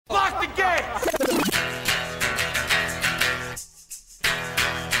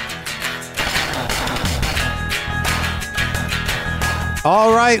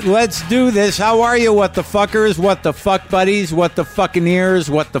All right, let's do this. How are you, what the fuckers, what the fuck buddies, what the fucking ears,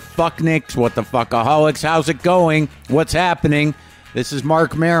 what the fucknicks, what the fuckaholics? How's it going? What's happening? This is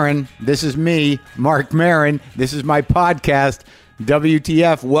Mark Maron. This is me, Mark Maron. This is my podcast,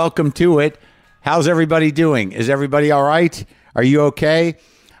 WTF. Welcome to it. How's everybody doing? Is everybody all right? Are you okay?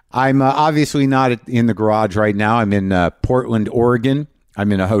 I'm obviously not in the garage right now. I'm in Portland, Oregon.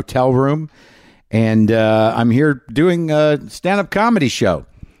 I'm in a hotel room. And I'm here doing a stand-up comedy show.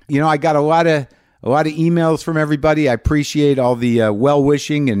 You know, I got a lot of emails from everybody. I appreciate all the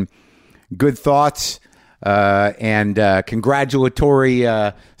well-wishing and good thoughts and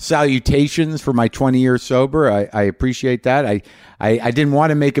congratulatory salutations for my 20 years sober. I appreciate that. I didn't want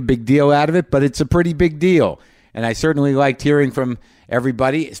to make a big deal out of it, but it's a pretty big deal. And I certainly liked hearing from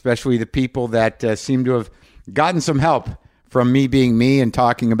everybody, especially the people that seem to have gotten some help from me being me and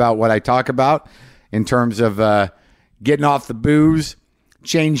talking about what I talk about in terms of getting off the booze,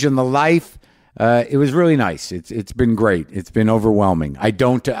 changing the life. It was really nice. It's been great. It's been overwhelming. I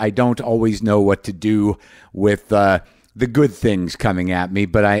don't always know what to do with the good things coming at me,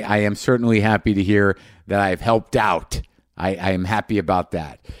 but I am certainly happy to hear that I've helped out. I am happy about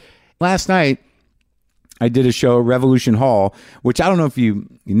that. Last night, I did a show at Revolution Hall, which I don't know if you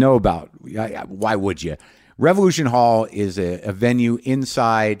know about. Why would you? Revolution Hall is a venue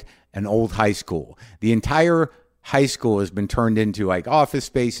inside an old high school. The entire high school has been turned into like office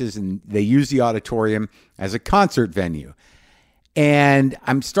spaces, and they use the auditorium as a concert venue. And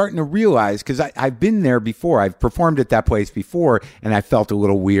I'm starting to realize, because I've been there before, I've performed at that place before, and I felt a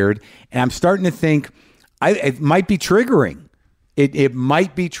little weird. And I'm starting to think it might be triggering. It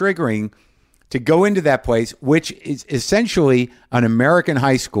might be triggering to go into that place, which is essentially an American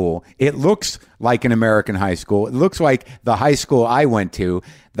high school. It looks like an American high school. It looks like the high school I went to.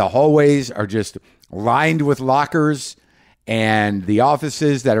 The hallways are just lined with lockers, and the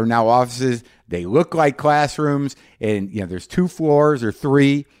offices that are now offices, they look like classrooms. And there's 2 floors or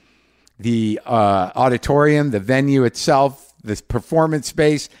 3. The auditorium, the venue itself, this performance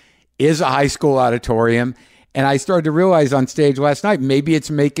space is a high school auditorium. And I started to realize on stage last night, maybe it's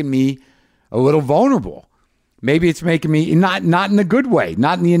making me a little vulnerable. Maybe it's making me not in a good way,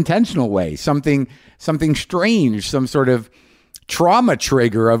 not in the intentional way, something strange, some sort of trauma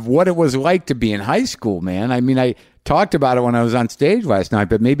trigger of what it was like to be in high school, man. I mean, I talked about it when I was on stage last night,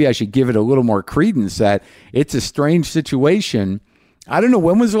 but maybe I should give it a little more credence that it's a strange situation. I don't know,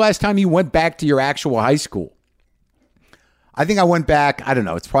 when was the last time you went back to your actual high school? I think I went back, I don't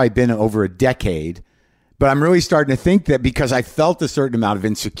know, it's probably been over a decade. But I'm really starting to think that because I felt a certain amount of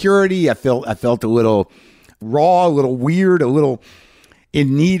insecurity, I felt a little raw, a little weird, a little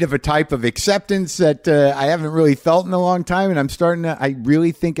in need of a type of acceptance that I haven't really felt in a long time. And I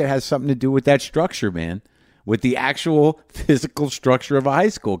really think it has something to do with that structure, man, with the actual physical structure of a high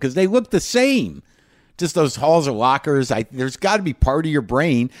school, because they look the same. Just those halls of lockers. There's got to be part of your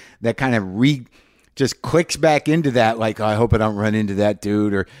brain that kind of just clicks back into that, like, oh, I hope I don't run into that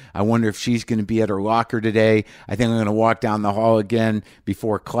dude, or I wonder if she's going to be at her locker today. I think I'm going to walk down the hall again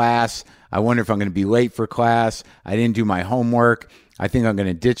before class. I wonder if I'm going to be late for class. I didn't do my homework. I think I'm going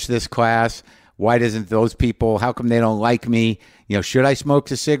to ditch this class. Why doesn't those people, how come they don't like me? Should I smoke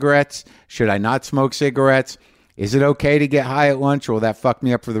the cigarettes? Should I not smoke cigarettes? Is it okay to get high at lunch, or will that fuck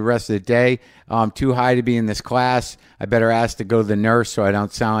me up for the rest of the day? I'm too high to be in this class. I better ask to go to the nurse so I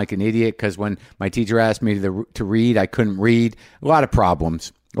don't sound like an idiot, because when my teacher asked me to read, I couldn't read. A lot of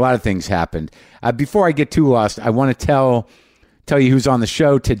problems. A lot of things happened. Before I get too lost, I want to tell you who's on the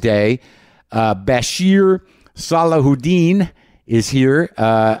show today. Bashir Salahuddin is here.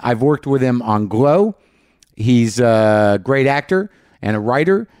 I've worked with him on Glow. He's a great actor and a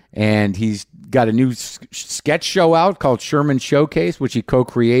writer, and he's got a new sketch show out called Sherman Showcase, which he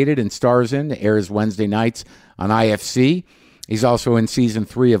co-created and stars in. It airs Wednesday nights on IFC. He's also in season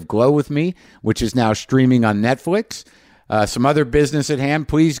 3 of Glow with Me, which is now streaming on Netflix. Some other business at hand.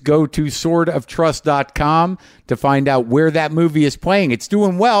 Please go to swordoftrust.com to find out where that movie is playing. It's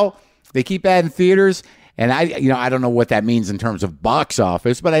doing well. They keep adding theaters. And I don't know what that means in terms of box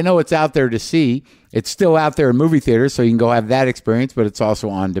office, but I know it's out there to see. It's still out there in movie theaters, so you can go have that experience, but it's also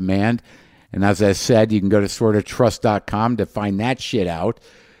on demand. And as I said, you can go to swordoftrust.com to find that shit out.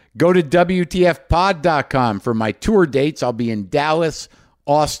 Go to WTFpod.com for my tour dates. I'll be in Dallas,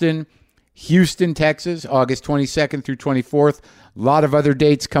 Austin, Houston, Texas, August 22nd through 24th. A lot of other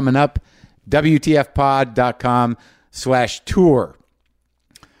dates coming up. WTFpod.com/tour.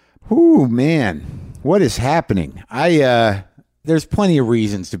 Ooh, man, what is happening? There's plenty of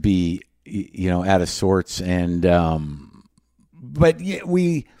reasons to be, out of sorts. And, but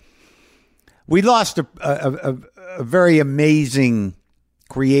we lost a very amazing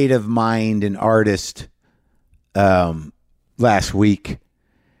creative mind and artist last week.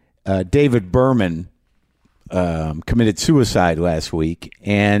 David Berman committed suicide last week,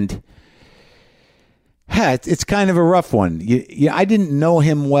 and it's kind of a rough one. I didn't know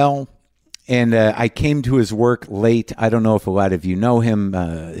him well, and I came to his work late. I don't know if a lot of you know him.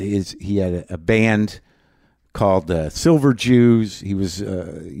 He had a band called Silver Jews. He was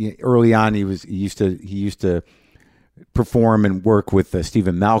early on. He used to perform and work with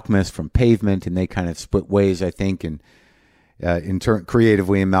Stephen Malkmus from Pavement, and they kind of split ways, I think. And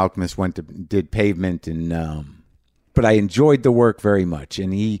creatively, and Malkmus did Pavement, and but I enjoyed the work very much.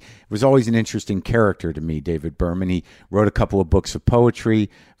 And he was always an interesting character to me, David Berman. He wrote a couple of books of poetry,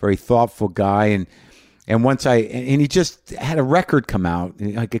 very thoughtful guy, and he just had a record come out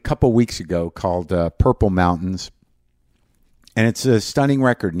like a couple of weeks ago called Purple Mountains, and it's a stunning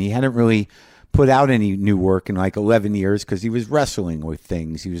record. And he hadn't really put out any new work in like 11 years because he was wrestling with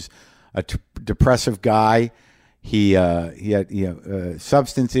things. He was a depressive guy. He had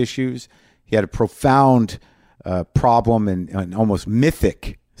substance issues. He had a profound problem and almost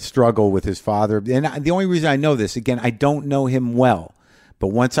mythic struggle with his father. And the only reason I know this, again, I don't know him well, but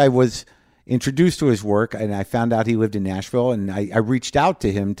once I was introduced to his work and I found out he lived in Nashville, and I reached out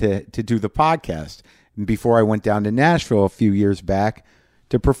to him to do the podcast before I went down to Nashville a few years back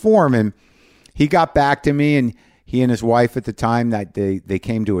to perform. And he got back to me, and he and his wife at the time, that they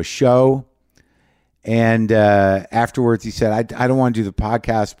came to a show. And afterwards, he said, "I don't want to do the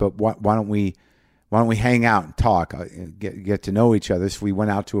podcast, but why don't we hang out and talk, get to know each other?" So we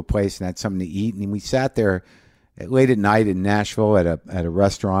went out to a place and had something to eat, and we sat there late at night in Nashville at a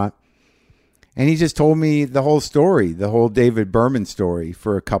restaurant, and he just told me the whole story, the whole David Berman story,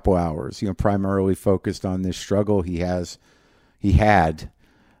 for a couple hours. Primarily focused on this struggle he had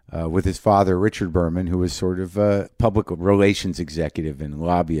with his father, Richard Berman, who was sort of a public relations executive and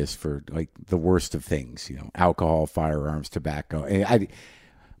lobbyist for like the worst of things, alcohol, firearms, tobacco.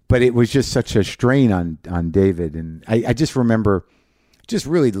 But it was just such a strain on David. And I just remember just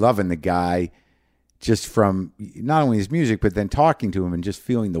really loving the guy, just from not only his music, but then talking to him and just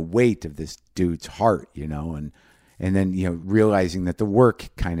feeling the weight of this dude's heart, and then, realizing that the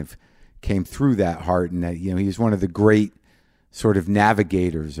work kind of came through that heart, and that, he was one of the great sort of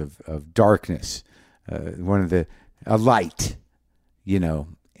navigators of darkness, a light,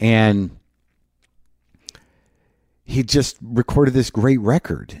 and he just recorded this great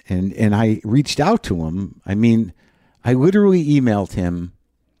record, and I reached out to him. I mean, I literally emailed him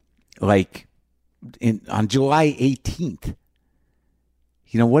like on July 18th.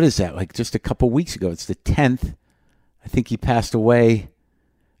 What is that? Like just a couple weeks ago. It's the 10th. I think he passed away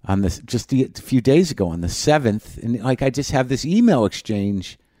on this just a few days ago on the 7th. And like, I just have this email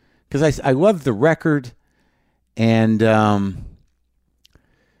exchange because I love the record. And,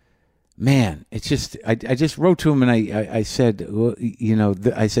 man, it's just, I just wrote to him and I said, well,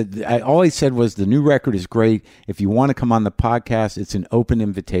 all I said was the new record is great. If you want to come on the podcast, it's an open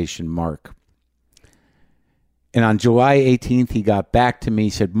invitation, Mark. And on July 18th, he got back to me,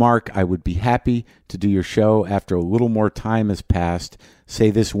 said, "Mark, I would be happy to do your show after a little more time has passed,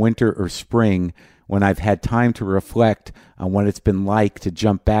 say this winter or spring, when I've had time to reflect on what it's been like to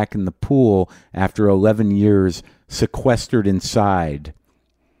jump back in the pool after 11 years sequestered inside.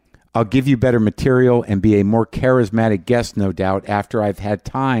 I'll give you better material and be a more charismatic guest, no doubt, after I've had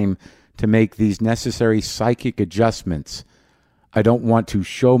time to make these necessary psychic adjustments. I don't want to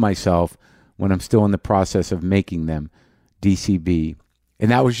show myself when I'm still in the process of making them. DCB." And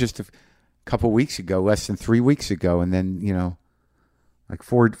that was just a couple weeks ago, less than 3 weeks ago. And then, like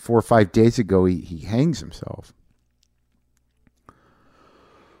four or 5 days ago, he hangs himself.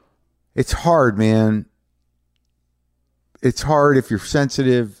 It's hard, man. It's hard if you're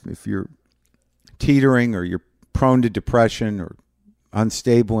sensitive, if you're teetering, or you're prone to depression or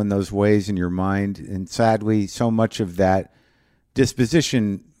unstable in those ways in your mind. And sadly, so much of that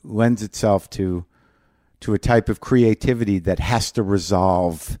disposition lends itself to a type of creativity that has to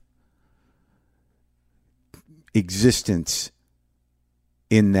resolve existence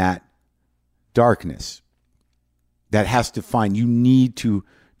in that darkness. That has to find, you need to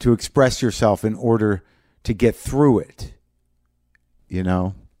express yourself in order to get through it. He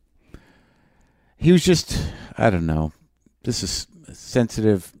was just, I don't know, this is a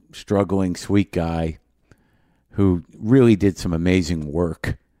sensitive, struggling, sweet guy who really did some amazing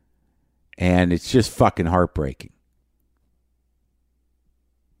work. And it's just fucking heartbreaking.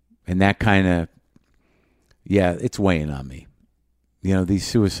 And that kind of, it's weighing on me. These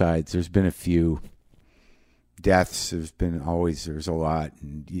suicides, there's been a few deaths. There's a lot.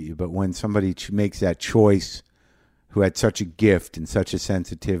 But when somebody makes that choice who had such a gift and such a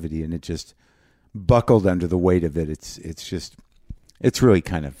sensitivity, and it just buckled under the weight of it. It's really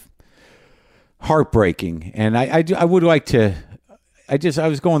kind of heartbreaking. And I would like to. I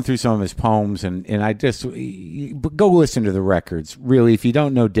was going through some of his poems, and I just go listen to the records. Really, if you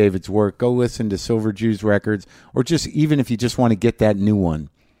don't know David's work, go listen to Silver Jews records, or just even if you just want to get that new one,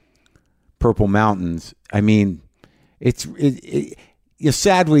 Purple Mountains. I mean,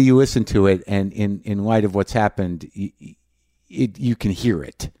 sadly you listen to it, and in light of what's happened, you can hear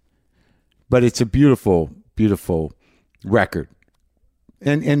it. But it's a beautiful, beautiful record,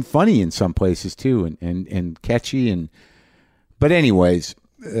 and funny in some places too, and catchy. But anyways,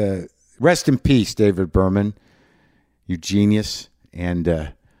 rest in peace, David Berman, you genius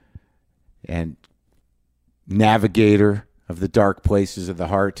and navigator of the dark places of the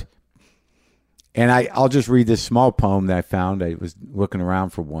heart. And I'll just read this small poem that I found. I was looking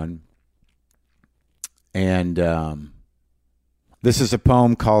around for one. And this is a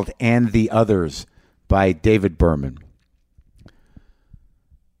poem called And the Others by David Berman.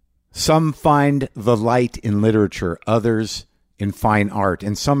 Some find the light in literature, others in fine art,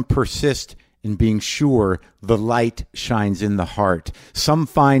 and some persist in being sure the light shines in the heart. Some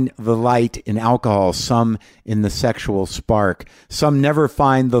find the light in alcohol, some in the sexual spark. Some never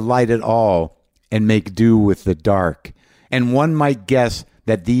find the light at all and make do with the dark. And one might guess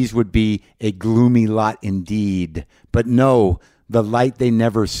that these would be a gloomy lot indeed. But no, the light they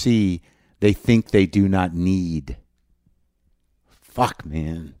never see, they think they do not need. Fuck,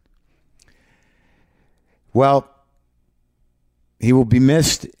 man. Well, he will be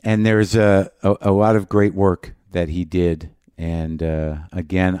missed, and there's a lot of great work that he did. And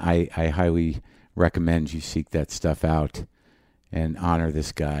again, I highly recommend you seek that stuff out and honor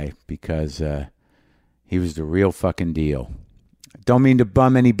this guy, because he was the real fucking deal. Don't mean to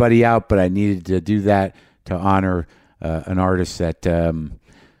bum anybody out, but I needed to do that to honor an artist that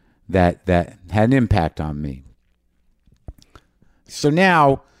had an impact on me. So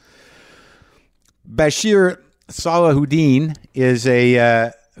now, Bashir Salahuddin is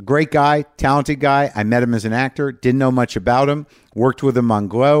a great guy, talented guy. I met him as an actor, didn't know much about him, worked with him on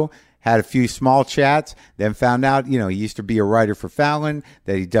Glow, had a few small chats, then found out, he used to be a writer for Fallon,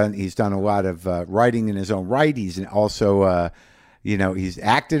 that he's done a lot of writing in his own right. He's also, he's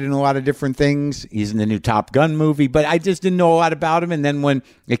acted in a lot of different things. He's in the new Top Gun movie, but I just didn't know a lot about him. And then when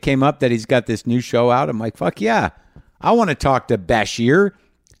it came up that he's got this new show out, I'm like, fuck yeah, I want to talk to Bashir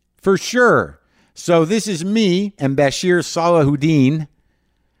for sure. So this is me and Bashir Salahuddin.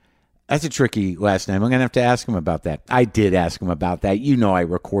 That's a tricky last name. I'm going to have to ask him about that. I did ask him about that. I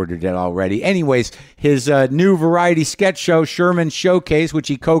recorded it already. Anyways, his new variety sketch show, Sherman Showcase, which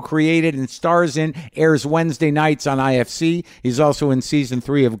he co-created and stars in, airs Wednesday nights on IFC. He's also in season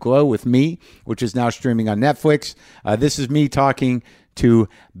 3 of Glow with me, which is now streaming on Netflix. This is me talking to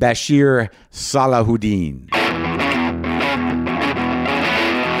Bashir Salahuddin.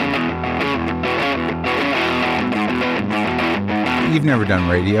 You've never done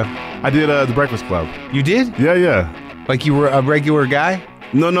radio. I did The Breakfast Club. You did? Yeah. Like you were a regular guy?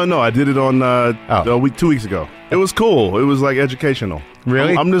 No. I did it on 2 weeks ago. It was cool. It was like educational.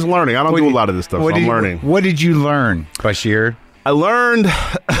 Really? I'm just learning. I don't do a lot of this stuff, so I'm learning. What did you learn, Bashir? I learned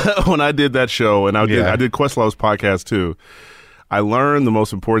when I did that show, and I did Questlove's podcast too. I learned the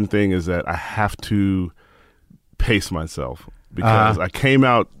most important thing is that I have to pace myself, because I came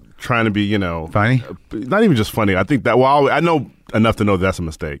out trying to be, funny? Not even just funny. I think that, I know enough to know that's a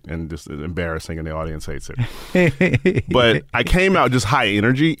mistake and just embarrassing, and the audience hates it. But I came out just high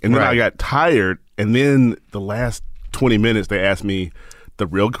energy, and then I got tired, and then the last 20 minutes they asked me the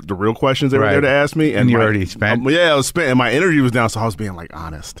real questions they were there to ask me, and you already spent. I was spent, and my energy was down, so I was being like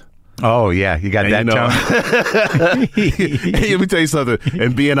honest. Oh yeah, you got that tone. Hey, let me tell you something.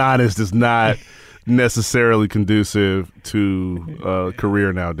 And being honest is not necessarily conducive to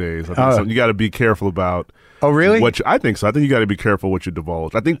career nowadays. I think you got to be careful about. Oh, really? I think so. I think you got to be careful what you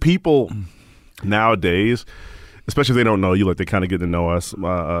divulge. I think people nowadays, especially if they don't know you, like they kind of get to know us,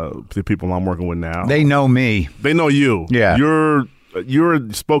 the people I'm working with now. They know me. They know you. Yeah.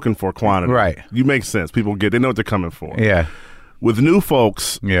 You're spoken for quantity. Right. You make sense. People they know what they're coming for. Yeah. With new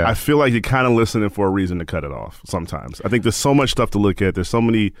folks, I feel like you're kind of listening for a reason to cut it off sometimes. I think there's so much stuff to look at. There's so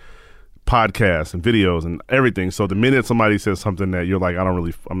many podcasts and videos and everything. So the minute somebody says something that you're like, I'm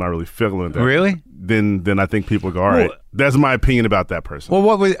not really feeling that. Really? Then I think people go, all right, that's my opinion about that person.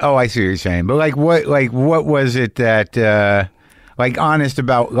 Well, I see what you're saying. But what was it that, honest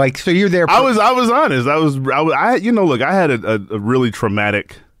about, so you're there. I was honest. I had a really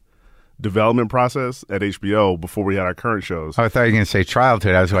traumatic development process at HBO before we had our current shows. I thought you were going to say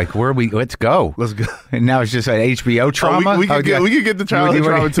childhood. I was like, let's go. Let's go. And now it's just an HBO trauma? We could get the childhood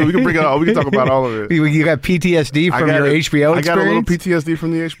trauma too. We can bring it all. We can talk about all of it. You got PTSD from your HBO experience? I got a little PTSD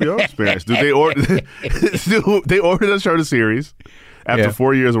from the HBO experience. Dude, they ordered us to the series after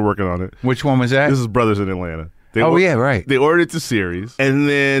 4 years of working on it. Which one was that? This is Brothers in Atlanta. Right. They ordered it to series, and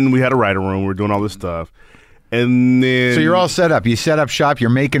then we had a writer room. We were doing all this stuff. And then... So you're all set up. You set up shop. You're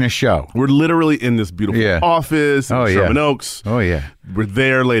making a show. We're literally in this beautiful office in Sherman Oaks. Oh, yeah. We're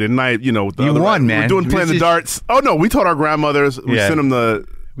there late at night. You know, with the you won, man. We're playing the darts. Oh, no. We told our grandmothers. We sent them the...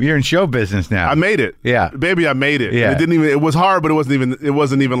 You're in show business now. I made it. Yeah. Baby, I made it. Yeah. It was hard, but it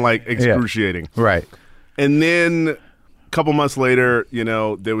wasn't even like excruciating. Yeah. Right. And then a couple months later, you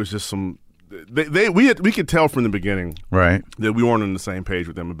know, there was just some... We could tell from the beginning, right, that we weren't on the same page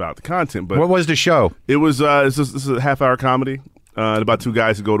with them about the content. But what was the show? It was this is a half-hour comedy about two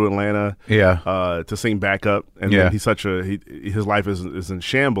guys who go to Atlanta, to sing backup, and then his life is in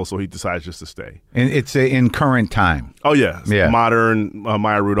shambles, so he decides just to stay. And it's in current time. Oh yeah, modern.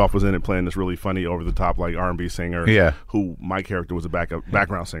 Maya Rudolph was in it, playing this really funny, over-the-top like R&B singer. Yeah, who my character was a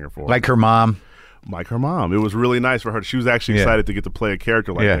background singer for, like her mom. Like her mom. It was really nice for her. She was actually excited to get to play a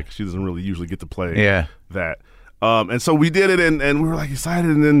character like that, 'cause she doesn't really usually get to play that. And so we did it, and we were like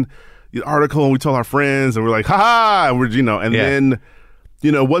excited, and then the article, and we told our friends, and we're like, ha, and we're, then,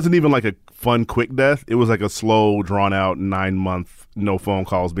 it wasn't even like a fun, quick death. It was like a slow, drawn out 9-month, no phone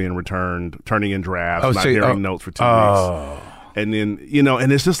calls being returned, turning in drafts, not hearing notes for 2 weeks. And then,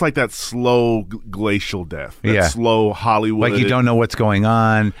 and it's just like that slow glacial death. That slow Hollywood. Like you don't know what's going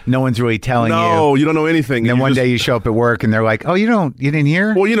on. No one's really telling you. No, you don't know anything. And then one day you show up at work and they're like, oh, you didn't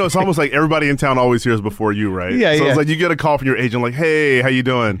hear? Well, it's almost like everybody in town always hears before you, right? Yeah, so it's like you get a call from your agent like, hey, how you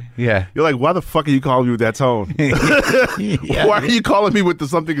doing? Yeah. You're like, why the fuck are you calling me with that tone? Why are you calling me with the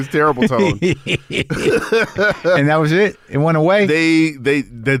something is terrible tone? And that was it? It went away? They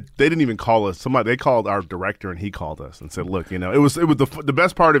didn't even call us. They called our director and he called us and said, look, it was the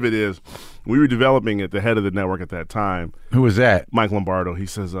best part of it is we were developing it, the head of the network at that time. Who was that? Mike Lombardo. He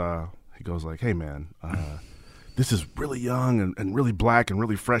says, he goes like, hey man, this is really young and really black and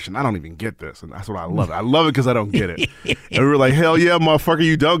really fresh, and I don't even get this. And that's what I love it. I love it because I don't get it. And we were like, hell yeah, motherfucker,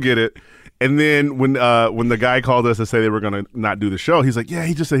 you don't get it. And then when the guy called us to say they were going to not do the show, he's like, yeah,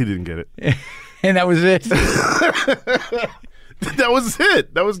 he just said he didn't get it. And that was it. That was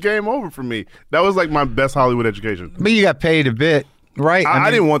it. That was game over for me. That was like my best Hollywood education. But you got paid a bit, right?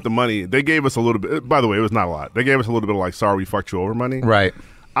 I didn't want the money. They gave us a little bit. By the way, it was not a lot. They gave us a little bit of like, sorry, we fucked you over money. Right.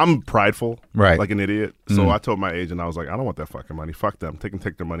 I'm prideful, right, like an idiot. So I told my agent, I was like, I don't want that fucking money. Fuck them.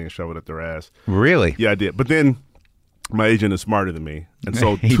 Take their money and shove it up their ass. Really? Yeah, I did. But then my agent is smarter than me, and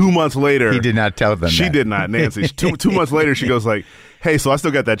so 2 months later, he did not tell them. She did not, Nancy. Two months later, she goes like, hey, so I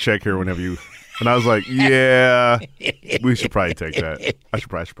still got that check here whenever you. And I was like, yeah, we should probably take that. I should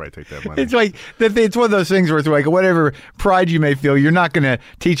probably take that money. It's like, it's one of those things where it's like, whatever pride you may feel, you're not going to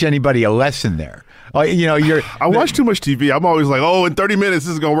teach anybody a lesson there. I watch too much TV. I'm always like, oh, in 30 minutes,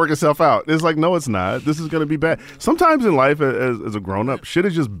 this is going to work itself out. It's like, no, it's not. This is going to be bad. Sometimes in life, as a grown-up, shit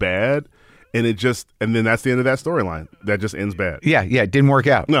is just bad. And then that's the end of that storyline. That just ends bad. Yeah, it didn't work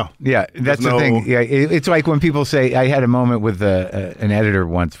out. No. Yeah, that's the thing. Yeah, it's like when people say, I had a moment with an editor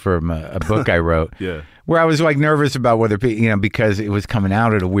once from a book I wrote. Yeah. Where I was like nervous about whether, because it was coming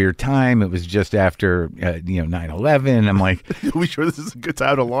out at a weird time. It was just after, 9/11. I'm like, are we sure this is a good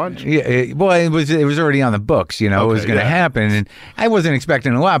time to launch? Yeah. It was already on the books, it was going to happen. And I wasn't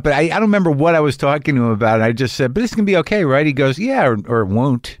expecting a lot, but I don't remember what I was talking to him about. I just said, but this can be okay, right? He goes, yeah, or it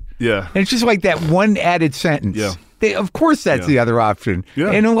won't. Yeah. And it's just like that one added sentence. Yeah. Of course that's the other option. Yeah.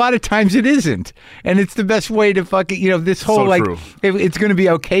 And a lot of times it isn't. And it's the best way to this whole true. It's going to be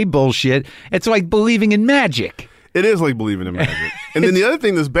okay bullshit. It's like believing in magic. It is like believing in magic. And then the other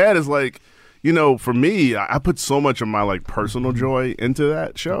thing that's bad is like, for me, I put so much of my like personal joy into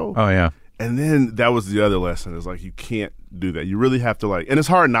that show. Oh, yeah. And then that was the other lesson is like, you can't do that. You really have to and it's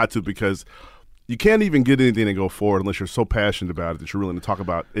hard not to because you can't even get anything to go forward unless you're so passionate about it that you're willing to talk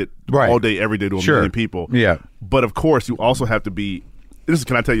about it all day, every day to a million people. Yeah. But of course, you also have to be.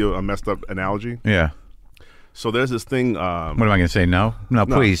 Can I tell you a messed up analogy? Yeah. So there's this thing. What am I going to say? No,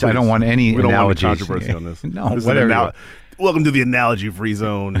 please. I don't want any analogies. We don't want any controversy on this. No, whatever. Welcome to the analogy-free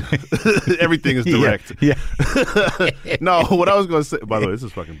zone. Everything is direct. Yeah. No, what I was going to say. By the way, this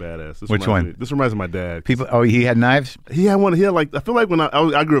is fucking badass. Which one? This reminds me of my dad. People. Oh, he had knives. He had one. He had I feel like when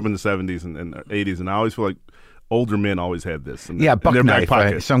I grew up in the 70s and 80s, and I always feel like older men always had this. In buck their knife, back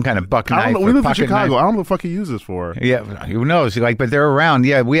pocket. some kind of buck I knife. don't know. We live in pocket Chicago. knife. I don't know what the fuck he used this for. Yeah, who knows? Like, but they're around.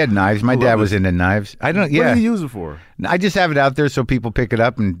 Yeah, we had knives. My dad was into knives. I don't. Yeah, What do you use it for? I just have it out there so people pick it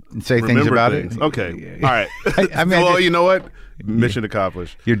up and say things about it. Okay, all right. I mean, well, you know what? Mission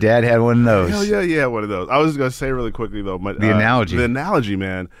accomplished. Your dad had one of those. Hell yeah, yeah, one of those. I was going to say really quickly though, the analogy. The analogy,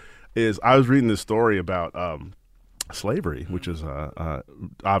 man, is I was reading this story about slavery, which is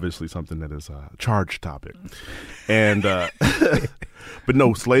obviously something that is a charged topic, and but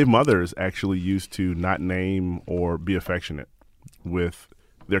no, slave mothers actually used to not name or be affectionate with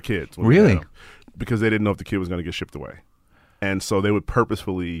their kids. Really? Because they didn't know if the kid was going to get shipped away. And so they would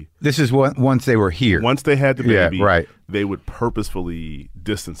purposefully... This is once they were here. Once they had the baby, yeah, right. They would purposefully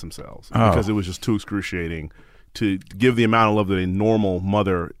distance themselves because it was just too excruciating to give the amount of love that a normal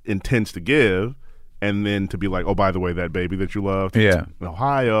mother intends to give, and then to be like, oh, by the way, that baby that you loved in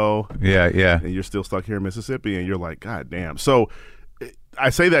Ohio. Yeah, yeah. And you're still stuck here in Mississippi, and you're like, God damn. So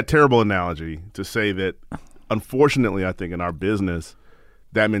I say that terrible analogy to say that, unfortunately, I think in our business,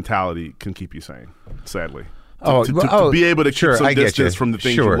 that mentality can keep you sane, sadly. To be able to keep some distance from the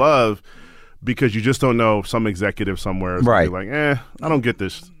things you love, because you just don't know, some executive somewhere is going to be like, I don't get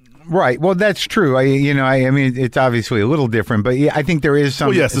this. Right. Well, that's true. I mean, it's obviously a little different, but yeah, I think there is some.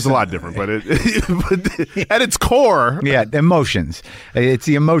 Well, yes, it's a lot different, but at its core, emotions. It's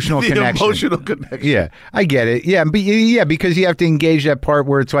the emotional connection. Emotional connection. Yeah, I get it. Yeah, but because you have to engage that part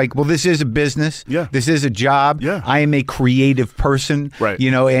where it's like, well, this is a business. Yeah, this is a job. Yeah, I am a creative person. Right.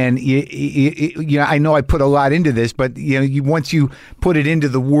 And I know I put a lot into this, but once you put it into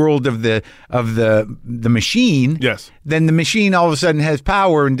the world of the machine, yes, then the machine all of a sudden has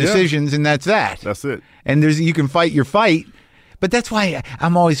power and decisions, and that's that. That's it. And you can fight your fight, but that's why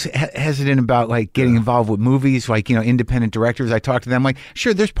I'm always hesitant about like getting involved with movies, like independent directors. I talk to them like,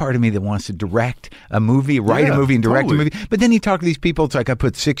 sure, there's part of me that wants to direct a movie, write a movie, and direct a movie. But then you talk to these people, it's like I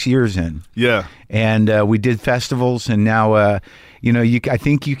put 6 years in. Yeah, and we did festivals, and now I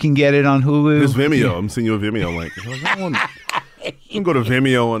think you can get it on Hulu. There's Vimeo. I'm sending you a Vimeo link. You can go to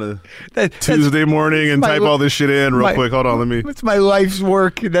Vimeo on a Tuesday morning and type all this shit in real quick. Hold on, let me. It's my life's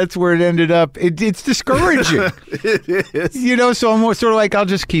work. That's where it ended up. It's discouraging. It is. So I'm sort of like, I'll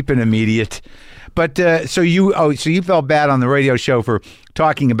just keep it immediate. But so you felt bad on the radio show for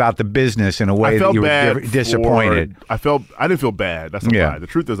talking about the business in a way that you were disappointed. I didn't feel bad. That's a lie. The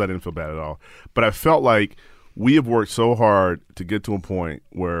truth is, I didn't feel bad at all. But I felt like we have worked so hard to get to a point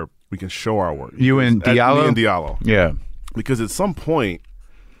where we can show our work. You and Diallo? Me and Diallo. Yeah. Because at some point,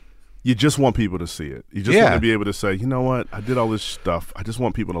 you just want people to see it. You just want to be able to say, you know what, I did all this stuff. I just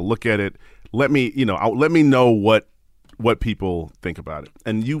want people to look at it. Let me know what people think about it.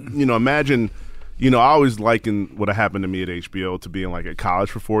 And imagine, I always liken what happened to me at HBO to being like at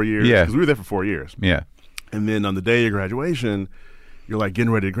college for 4 years. Yeah. Because we were there for 4 years. Yeah. And then on the day of graduation, you're like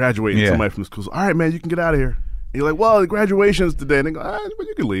getting ready to graduate, and somebody from the school's, all right, man, you can get out of here. And you're like, well, the graduation's today. And they go, all right, but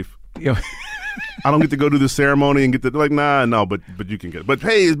you can leave. I don't get to go to the ceremony and get to like, no, but you can get it. But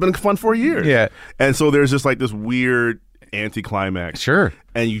hey, it's been fun for years. Yeah. And so there's just like this weird anticlimax. Sure.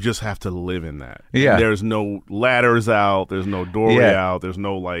 And you just have to live in that. Yeah. And there's no ladders out. There's no doorway out. There's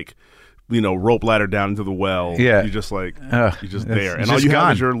no like, rope ladder down into the well. Yeah. You're just like, you're just there. And all you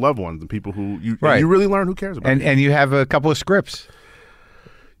have is your loved ones and people who you really learn who cares about you. And you have a couple of scripts.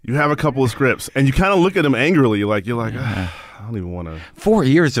 You have a couple of scripts. And you kind of look at them angrily. You're like, I don't even want to. 4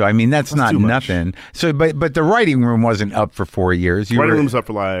 years, though. I mean, that's not nothing. So, but the writing room wasn't up for 4 years. The writing room's up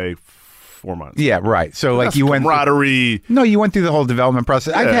for like 4 months. Yeah, right. So, like you went camaraderie. You went through the whole development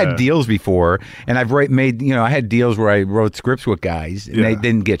process. I've had deals before, and I've made. I had deals where I wrote scripts with guys, and they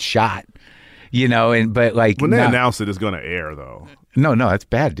didn't get shot. But like when they announce it's going to air, though. No, that's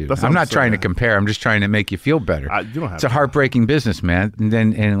bad, dude. I'm not trying to compare. I'm just trying to make you feel better. It's a heartbreaking business, man. And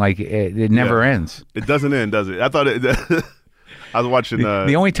it never ends. It doesn't end, does it? I thought it. I was watching.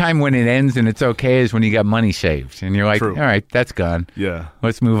 The only time when it ends and it's okay is when you got money saved, and you're like, all right, that's gone. Yeah,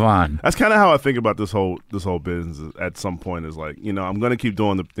 let's move on. That's kind of how I think about this whole business. At some point, is like, I'm going to keep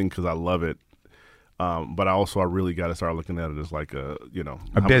doing the thing because I love it. But I really got to start looking at it as like a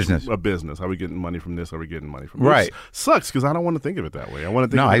business. A business. Are we getting money from this? Are we getting money from this? Right. Sucks because I don't want to think of it that way. I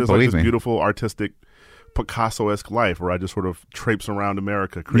want to think of it as like this beautiful, artistic, Picasso-esque life where I just sort of traipse around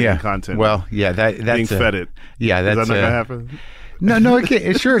America creating content. Well, that's being fed it. Yeah, that's is that not gonna happen? No,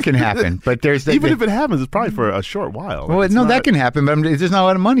 it sure can happen. But there's even if it happens, it's probably for a short while. Well, that can happen, but there's not a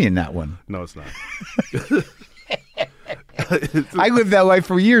lot of money in that one. No, it's not. I lived that life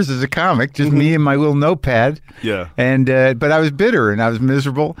for years as a comic, just me and my little notepad. Yeah. And but I was bitter and I was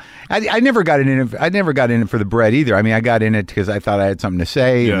miserable. I never got in it. I never got in it for the bread either. I mean, I got in it because I thought I had something to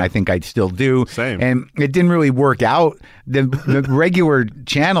say, and I think I still do. Same. And it didn't really work out. The regular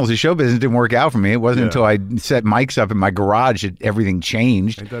channels, the show business didn't work out for me. It wasn't until I set mics up in my garage that everything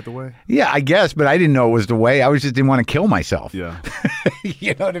changed. Ain't that the way? Yeah, I guess, but I didn't know it was the way. I just didn't want to kill myself. Yeah.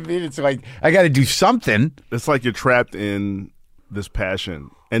 You know what I mean? It's like, I got to do something. It's like you're trapped in this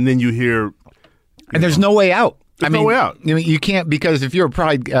passion, and then you hear... And there's no way out. There's no way out. I mean, you can't, because if you're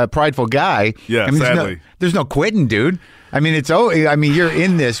a prideful guy, yeah, I mean, sadly. There's no quitting, dude. I mean, you're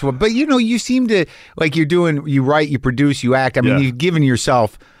in this, but you seem to, like, you write, you produce, you act. I mean, you've given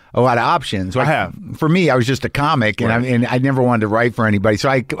yourself a lot of options. Like, I have. For me, I was just a comic, and I never wanted to write for anybody, so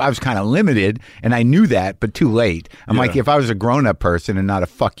I was kind of limited, and I knew that, but too late. I'm like, if I was a grown-up person and not a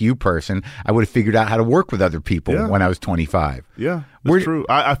fuck you person, I would have figured out how to work with other people when I was 25. Yeah, that's true.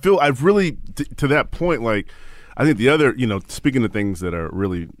 I feel I've really, to that point, like, I think the other, speaking of things that are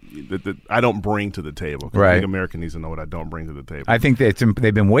really that I don't bring to the table. Right. I think America needs to know what I don't bring to the table. I think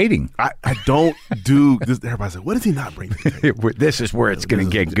they've been waiting. I don't do this. Everybody's like, what does he not bring to the table? This is where it's going to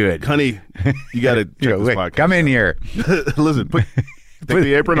get good. Honey, you got to check this podcast. Come in here. Listen, take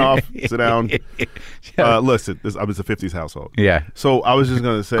the apron off, sit down. Listen, it's a 50s household. Yeah. So I was just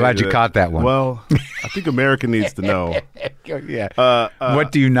going to say. Glad you caught that one. Well, I think America needs to know. Yeah.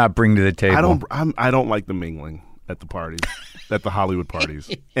 What do you not bring to the table? I don't like the mingling at the parties, at the Hollywood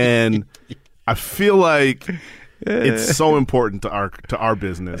parties, and I feel like it's so important to our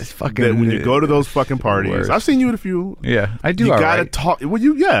business that when you go to those fucking parties, I've seen you at a few. Yeah, I do. You gotta talk. Well,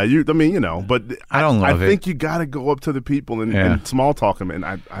 but I don't love it. I think you gotta go up to the people and small talk them, and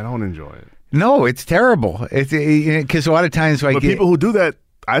I don't enjoy it. No, it's terrible. It's because a lot of times, like, but people who do that,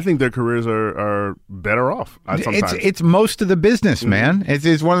 I think their careers are better off. Sometimes it's most of the business, man.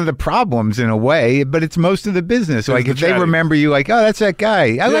 It's one of the problems in a way, but it's most of the business. Like, if they remember you, like, oh, that's that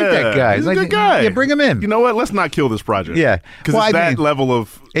guy. I like that guy. He's like, a good guy. Yeah, bring him in. You know what? Let's not kill this project. Yeah, because it's that level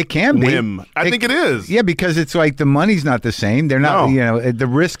of it can whim. Be. I think it is. Yeah, because it's like the money's not the same. They're not. The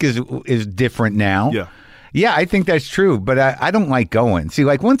risk is different now. Yeah. Yeah, I think that's true, but I don't like going. See,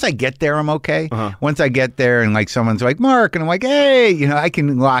 like, once I get there, I'm okay. Once I get there and, like, someone's like, Mark, and I'm like, hey, I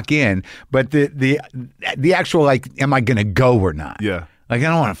can lock in. But the actual, like, am I going to go or not? Yeah. Like, I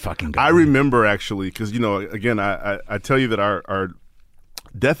don't want to fucking go. I remember, actually, because, again, I tell you that our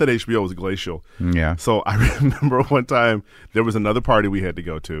death at HBO was glacial. Yeah. So I remember one time there was another party we had to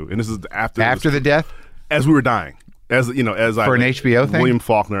go to, and this is after the death? As we were dying. As for an HBO thing? William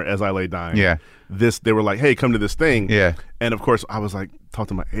Faulkner, as I lay dying. Yeah. They were like, hey, come to this thing. Yeah. And of course, I was like, talk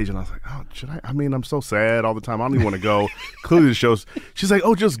to my agent. I was like, oh, should I? I mean, I'm so sad all the time. I don't even want to go. Clearly, the show's. She's like,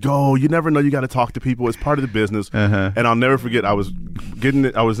 oh, just go. You never know. You got to talk to people. It's part of the business. And I'll never forget. I was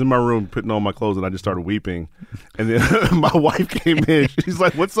in my room putting on my clothes, and I just started weeping. And then my wife came in. She's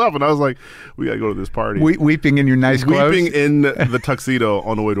like, what's up? And I was like, we got to go to this party. Weeping in your nice clothes? Weeping in the tuxedo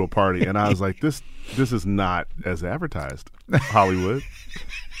on the way to a party. And I was like, this is not as advertised. Hollywood.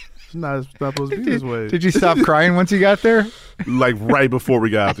 It's not supposed to be this way. Did you stop crying once you got there? Like right before we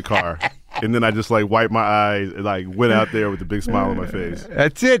got out the car. And then I just like wiped my eyes and like went out there with a big smile on my face.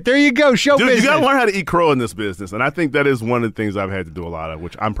 That's it. There you go. Show business. You got to learn how to eat crow in this business. And I think that is one of the things I've had to do a lot of,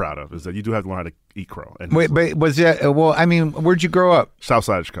 which I'm proud of, is that you do have to learn how to eat crow. And wait, but was that, well, I mean, where'd you grow up? South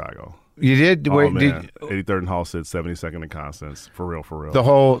side of Chicago. You did? Oh, man. 83rd and Halstead, 72nd and Constance. For real. The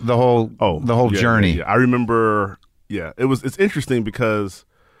whole journey. Yeah. I remember, it's interesting because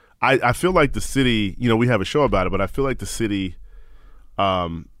I feel like the city, we have a show about it, but I feel like the city,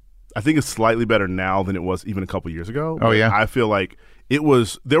 I think it's slightly better now than it was even a couple years ago. Oh, yeah? I feel like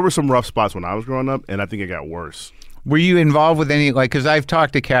there were some rough spots when I was growing up, and I think it got worse. Were you involved with any, like, because I've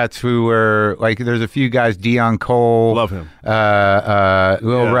talked to cats who were, like, there's a few guys, Dion Cole. Love him.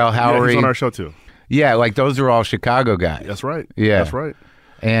 Lil Rel Howery. Yeah, he's on our show, too. Yeah, like, those are all Chicago guys. That's right. Yeah. That's right.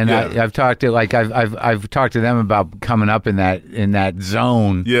 And I've talked to I've talked to them about coming up in that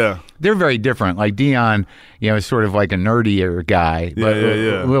zone. Yeah, they're very different. Like Dion, is sort of like a nerdier guy. But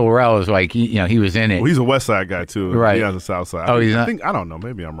Lil Rel is like he was in it. Well, he's a West Side guy too. Right, Dion's the South Side. Oh, he's not. I don't know.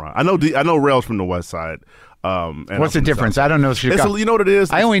 Maybe I'm wrong. I know Rel's from the West Side. And what's the difference? I don't know Chicago. You know what it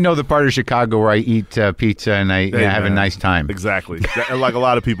is? I only know the part of Chicago where I eat pizza and I have a nice time. Exactly, like a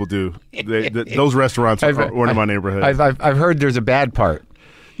lot of people do. Those restaurants weren't in my neighborhood. I've heard there's a bad part.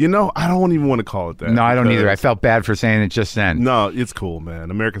 I don't even want to call it that. No, I don't either. I felt bad for saying it just then. No, it's cool,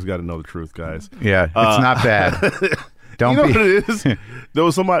 man. America's got to know the truth, guys. Yeah, it's not bad. Don't what it is? There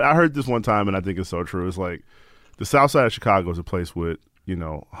was somebody, I heard this one time, and I think it's so true. It's like the South Side of Chicago is a place with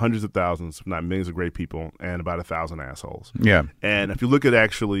hundreds of thousands, if not millions of great people, and about 1,000 assholes. Yeah. And if you look at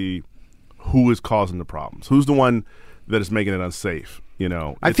actually who is causing the problems, who's the one that is making it unsafe,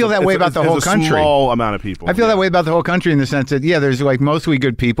 I feel that way about the whole country. It's a small amount of people. I feel that way about the whole country in the sense that, there's like mostly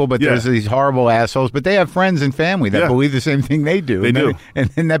good people, but there's these horrible assholes, but they have friends and family that believe the same thing they do. They do.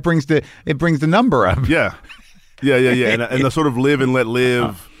 And that brings the number up. Yeah. And the sort of live and let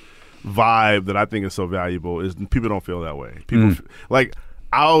live vibe that I think is so valuable is people don't feel that way. People like,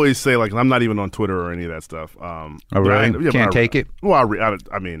 I always say, like, I'm not even on Twitter or any of that stuff. Oh, really? Can't take it? Well,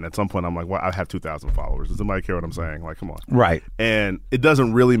 I mean, at some point, I'm like, well, I have 2,000 followers. Does somebody care what I'm saying? Like, come on. Right. And it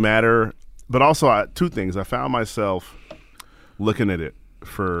doesn't really matter. But also, two things. I found myself looking at it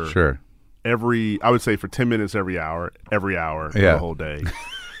for I would say for 10 minutes every hour, the whole day.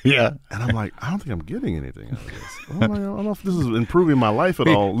 Yeah. And I'm like, I don't think I'm getting anything out of this. I don't know if this is improving my life at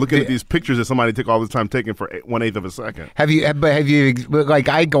all, looking at these pictures that somebody took all this time taking for 1/8 of a second. Have you, like,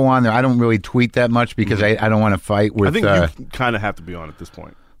 I go on there, I don't really tweet that much because I don't want to fight with. I think you kind of have to be on at this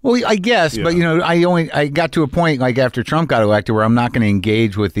point. Well, I guess, but I got to a point like after Trump got elected where I'm not going to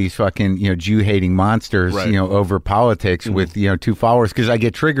engage with these fucking Jew-hating monsters over politics with 2 followers because I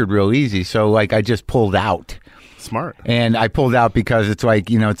get triggered real easy. So like I just pulled out. Smart. And I pulled out because it's like,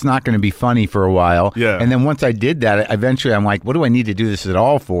 it's not going to be funny for a while. Yeah. And then once I did that, eventually I'm like, what do I need to do this at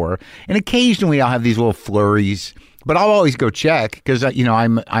all for? And occasionally I'll have these little flurries, but I'll always go check because,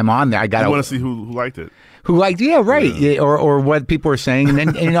 I'm on there. I want to see who liked it. Who liked, or what people are saying. And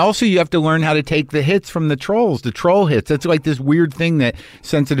then and also you have to learn how to take the hits from the trolls, the troll hits. That's like this weird thing that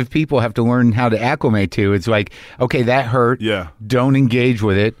sensitive people have to learn how to acclimate to. It's like, okay, that hurt. Yeah. Don't engage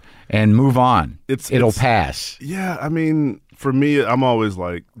with it. And move on. It'll pass. Yeah, I mean, for me, I'm always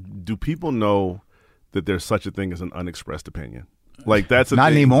like, do people know that there's such a thing as an unexpressed opinion? Like that's not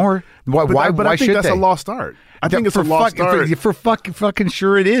thing. Anymore. Why? But I think should that's they? a lost art. I think it's a lost art. For fucking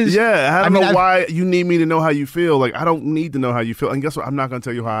sure it is. Yeah, I don't know why you need me to know how you feel. Like I don't need to know how you feel. And guess what? I'm not going to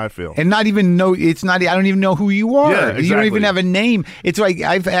tell you how I feel. And not even know. It's not. I don't even know who you are. Yeah, exactly. You don't even have a name. It's like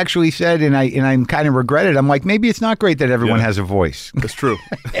I've actually said, and I'm kind of regretted. I'm like, maybe it's not great that everyone has a voice. It's true.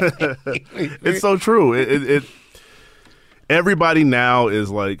 It's so true. It everybody now is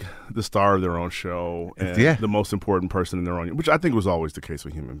like the star of their own show and the most important person in their own, which I think was always the case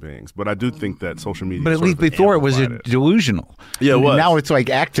with human beings. But I do think that social media. But at least before it was delusional. Yeah, it was. Now it's like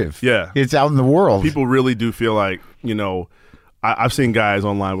active. Yeah, it's out in the world. People really do feel like I've seen guys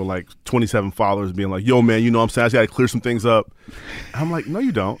online with like 27 followers being like, "Yo, man, I'm saying I got to clear some things up." I'm like, "No,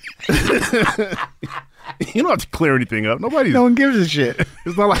 you don't." You don't have to clear anything up. No one gives a shit.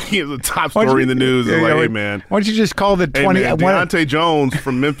 It's not like it's a top story in the news. It's like, hey, man. Why don't you just call the 20... Hey, man, Deontay Jones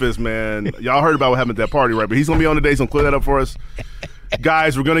from Memphis, man. Y'all heard about what happened at that party, right? But he's going to be on today. He's going to clear that up for us.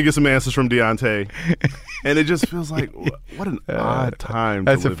 Guys, we're going to get some answers from Deontay. And it just feels like, what an odd time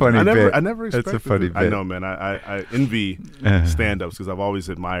to live. That's a funny bit. I never expected That's a funny it. bit. I know, man. I envy stand-ups because I've always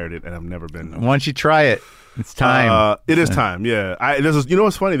admired it, and I've never been... Why don't you try it? It's time. It is time, yeah. You know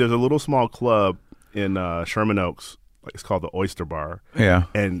what's funny? There's a little small club in Sherman Oaks. It's called the Oyster Bar. Yeah.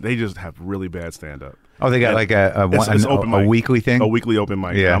 And they just have really bad stand-up. Oh, they got like a weekly thing? A weekly open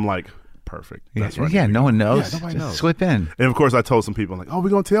mic. Yeah. I'm like, perfect. That's right. Yeah, no one knows. Yeah, nobody knows. Slip in. And of course, I told some people, I'm like, oh, we're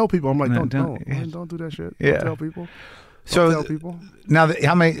going to tell people. I'm like, don't do that shit. Yeah. Don't tell people. Tell people. Now,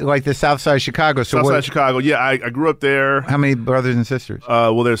 how many, like the South Side of Chicago? South Side of Chicago, yeah. I grew up there. How many brothers and sisters?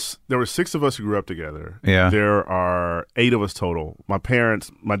 Well, there were 6 of us who grew up together. Yeah. There are 8 of us total. My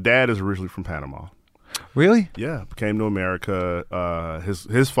dad is originally from Panama. Really? Yeah, came to America.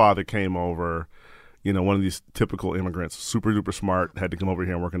 His father came over, one of these typical immigrants, super duper smart, had to come over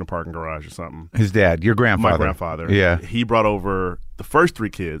here and work in a parking garage or something. His dad, your grandfather. My grandfather. Yeah. He brought over the first 3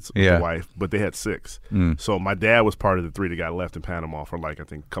 kids with the wife, but they had 6. So my dad was part of the 3 that got left in Panama for like, I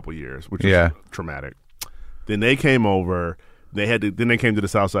think, a couple years, which was traumatic. Then they came over. Then they came to the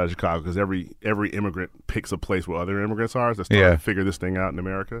South Side of Chicago because every immigrant picks a place where other immigrants are. So they started to figure this thing out in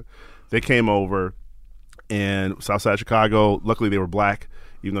America. They came over. And South Side of Chicago, luckily they were black,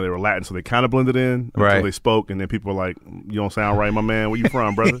 even though they were Latin, so they kind of blended in until they spoke. And then people were like, "You don't sound right, my man. Where you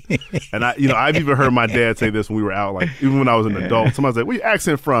from, brother?" And I've even heard my dad say this when we were out, like even when I was an adult. Somebody's like, "Where your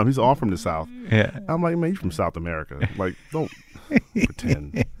accent from?" He's all from the South. Yeah. I'm like, "Man, you from South America? Like, don't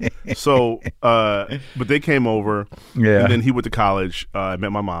pretend." So, but they came over. Yeah. And then he went to college. I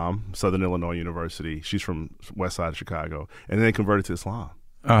met my mom, Southern Illinois University. She's from West Side of Chicago, and then they converted to Islam.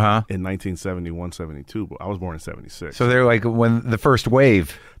 In 1971, 72, but I was born in 76. So they're like when the first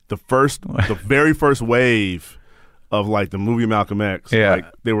wave. The very first wave of like the movie Malcolm X, like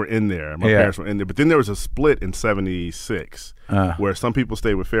they were in there. My parents were in there. But then there was a split in 76 where some people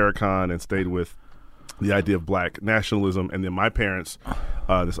stayed with Farrakhan and stayed with the idea of black nationalism. And then my parents,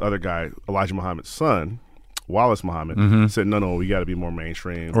 this other guy, Elijah Muhammad's son, Wallace Muhammad, said, no, we got to be more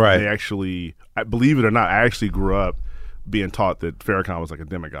mainstream. Right. They actually, believe it or not, I actually grew up being taught that Farrakhan was like a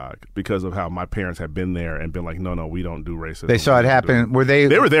demagogue because of how my parents had been there and been like, no, we don't do racism. They saw it happen. Were they?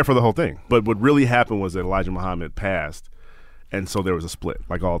 They were there for the whole thing. But what really happened was that Elijah Muhammad passed, and so there was a split.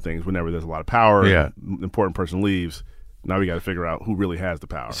 Like all things, whenever there's a lot of power, an important person leaves, now we got to figure out who really has the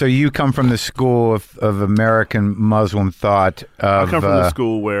power. So you come from the school of American Muslim thought. I come from the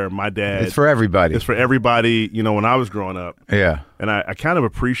school where my dad... It's for everybody. It's for everybody. You know, when I was growing up. Yeah. And I kind of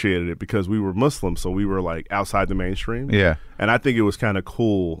appreciated it because we were Muslim, so we were like outside the mainstream. Yeah. And I think it was kind of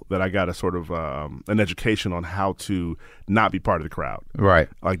cool that I got a sort of an education on how to not be part of the crowd. Right.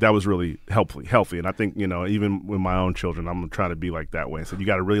 Like that was really healthy. And I think, you know, even with my own children, I'm trying to be like that way. So you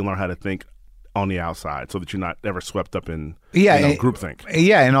got to really learn how to think on the outside so that you're not ever swept up in groupthink.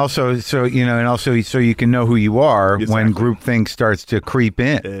 Yeah, and also so you can know who you are when groupthink starts to creep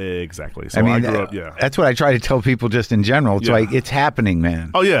in. Exactly. So I grew up, That's what I try to tell people just in general. It's like, it's happening,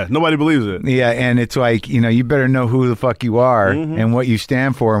 man. Oh yeah, nobody believes it. Yeah, and it's like, you know, you better know who the fuck you are and what you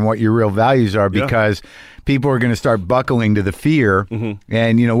stand for and what your real values are, because people are going to start buckling to the fear,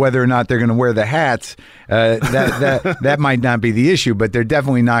 and you know, whether or not they're going to wear the hats, that might not be the issue, but they're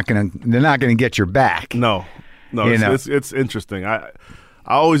definitely not going to get your back. No, it's interesting. I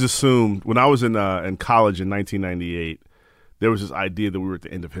always assumed when I was in college in 1998, there was this idea that we were at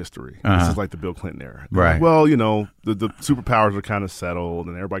the end of history. This is like the Bill Clinton era. Right. Like, well, you know, the superpowers are kind of settled,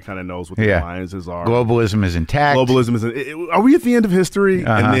 and everybody kind of knows what the alliances are. Globalism is intact. Are we at the end of history?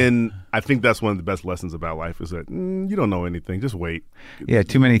 And then I think that's one of the best lessons about life is that you don't know anything. Just wait. Yeah,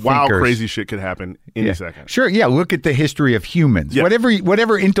 too many wild, thinkers. crazy shit could happen any second. Sure, yeah. Look at the history of humans. Yeah.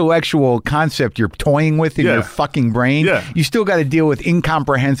 Whatever intellectual concept you're toying with in your fucking brain, you still got to deal with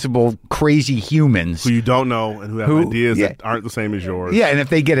incomprehensible, crazy humans who you don't know and who have ideas that aren't the same as yours. Yeah, and if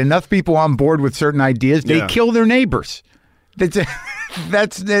they get enough people on board with certain ideas, they kill their neighbors. That's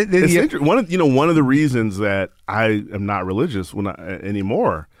one of the reasons that I am not religious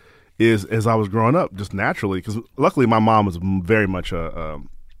anymore is as I was growing up, just naturally, because luckily my mom was very much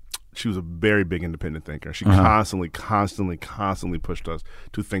she was a very big independent thinker. She constantly pushed us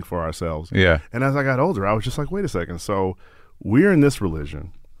to think for ourselves. Yeah. And as I got older, I was just like, wait a second. So we're in this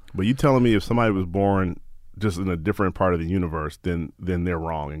religion, but you telling me if somebody was born just in a different part of the universe, then they're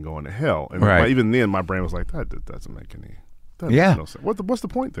wrong and going to hell. And even then, my brain was like, that doesn't make any. That makes no sense. What's the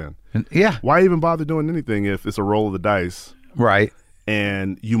point then? Why even bother doing anything if it's a roll of the dice? Right.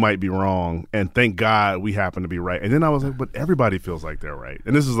 And you might be wrong, and thank God we happen to be right. And then I was like, but everybody feels like they're right.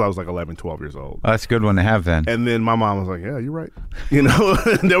 And I was like 11, 12 years old. Oh, that's a good one to have then. And then my mom was like, yeah, you're right. You know,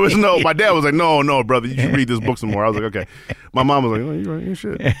 there was my dad was like, no, brother, you should read this book some more. I was like, okay. My mom was like, no, you're right, you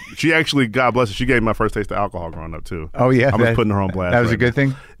should. She actually, God bless her, she gave me my first taste of alcohol growing up too. Oh yeah? I was putting her on blast. That was a good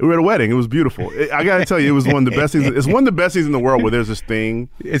thing? We were at a wedding. It was beautiful. I got to tell you, it was one of the best things. It's one of the best things in the world where there's this thing.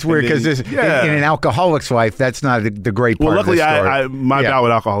 It's weird because in an alcoholic's life, that's not the great part of the story. Well, luckily, my bout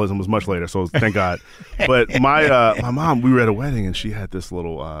with alcoholism was much later, so thank God. But my mom, we were at a wedding, and she had this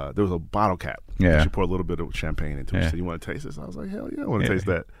little, there was a bottle cap. Yeah. She poured a little bit of champagne into it. She said, you want to taste this? I was like, hell yeah, I want to taste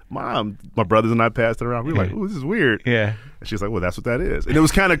that. Mom, my brothers and I passed it around. We were like, ooh, this is weird. Yeah. And she's like, well, that's what that is. And it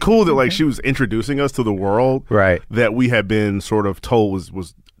was kind of cool that like she was introducing us to the world that we had been sort of told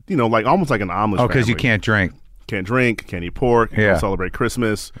was you know, like almost like an Amish family. Because you can't drink. Can't drink, can't eat pork, don't celebrate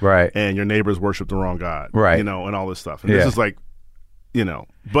Christmas. Right. And your neighbors worship the wrong God. Right. You know, and all this stuff. And this is like, you know.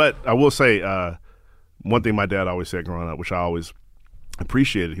 But I will say, one thing my dad always said growing up, which I always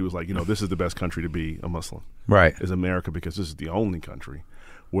appreciated, he was like, you know, this is the best country to be a Muslim. Right. Is America, because this is the only country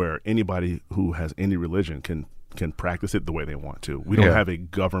where anybody who has any religion can practice it the way they want to. We don't have a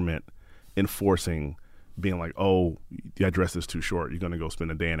government enforcing, being like, oh, that dress is too short. You're going to go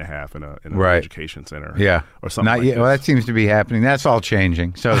spend a day and a half in an education center. Yeah. Or something like that. Well, that seems to be happening. That's all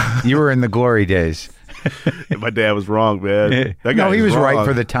changing. So you were in the glory days. My dad was wrong, man. No, he was right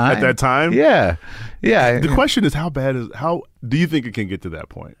for the time. At that time? Yeah. Yeah. The question is, how do you think it can get to that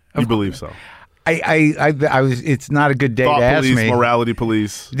point? You believe so? It's not a good day to ask me. Morality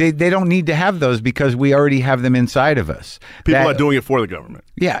police. They don't need to have those because we already have them inside of us. People are doing it for the government.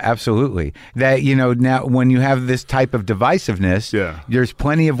 Yeah, absolutely. That, you know, now when you have this type of divisiveness, there's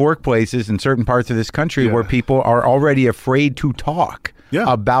plenty of workplaces in certain parts of this country where people are already afraid to talk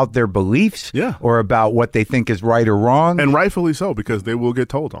about their beliefs or about what they think is right or wrong. And rightfully so, because they will get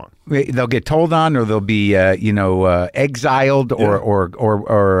told on. They'll get told on, or they'll be, exiled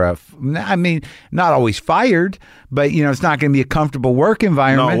or I mean, not always fired, but, you know, it's not going to be a comfortable work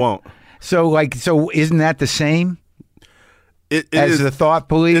environment. No, it won't. So isn't that the same? as the thought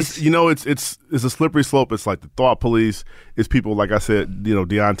police? It's a slippery slope. It's like the thought police is people, like I said,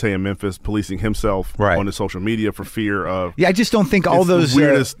 Deontay in Memphis policing himself on the social media for fear of. Yeah, I just don't think all those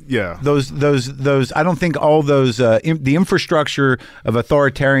weirdest. Those. I don't think all those the infrastructure of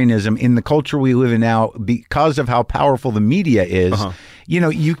authoritarianism in the culture we live in now, because of how powerful the media is.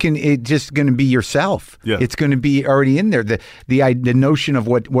 It's just going to be yourself. Yeah. It's going to be already in there. The notion of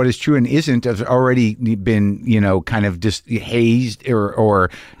what is true and isn't has already been, kind of just hazed or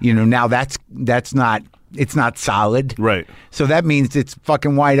now that's not. It's not solid. Right. So that means it's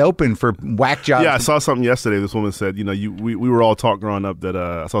fucking wide open for whack jobs. Yeah, I saw something yesterday. This woman said, we were all taught growing up that,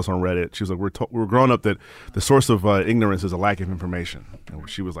 I saw this on Reddit. She was like, we're growing up that the source of ignorance is a lack of information. And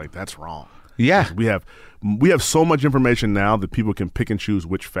she was like, that's wrong. Yeah. We have so much information now that people can pick and choose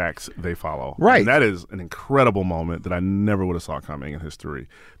which facts they follow. Right. And that is an incredible moment that I never would have saw coming in history.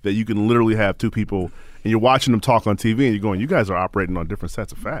 That you can literally have two people and you're watching them talk on TV and you're going, you guys are operating on different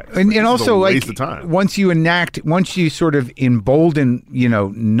sets of facts. And also, a waste of time. once you sort of embolden,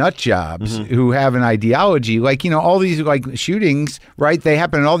 nut jobs who have an ideology, all these shootings, right? They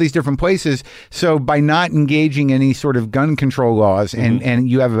happen in all these different places. So by not engaging any sort of gun control laws and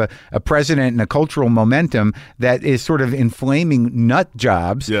you have a president and a cultural momentum that is sort of inflaming nut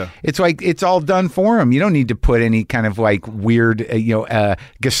jobs, it's like it's all done for them. You don't need to put any kind of weird,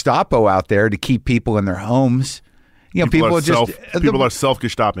 Gestapo out there to keep people in their homes. People are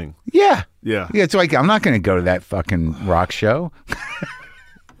self-Gestaping. Yeah. Yeah. It's like, I'm not going to go to that fucking rock show.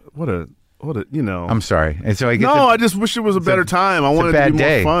 What a I'm sorry. And so I just wish it was a better time. I wanted it to be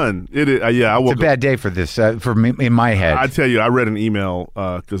more fun. It is. It's a bad day for this, for me, in my head. I tell you, I read an email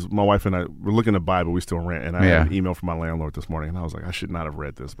because my wife and I were looking to buy, but we still rent. And I had an email from my landlord this morning, and I was like, I should not have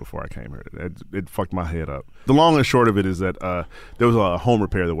read this before I came here. It fucked my head up. The long and short of it is that there was a home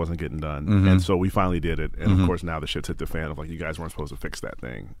repair that wasn't getting done, and so we finally did it. And of course, now the shit's hit the fan of you guys weren't supposed to fix that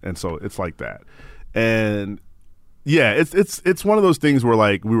thing, and so it's like that, and. Yeah, it's one of those things where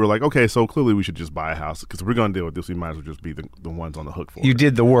we were like, okay, so clearly we should just buy a house because if we're going to deal with this, we might as well just be the ones on the hook for it. You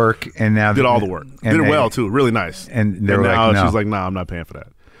did the work, and now did all the work, did it well too, really nice. And now no. She's like, nah, I'm not paying for that.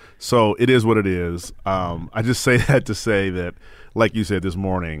 So it is what it is. I just say that to say that, like you said this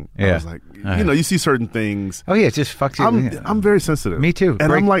morning, I was like, you see certain things. Oh yeah, it just fucks you. I'm very sensitive. Me too.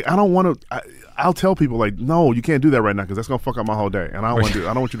 And I'm like, I don't want to. I'll tell people no, you can't do that right now because that's gonna fuck up my whole day, and I don't want to.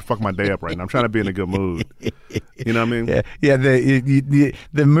 I don't want you to fuck my day up right now. I'm trying to be in a good mood. You know what I mean? Yeah.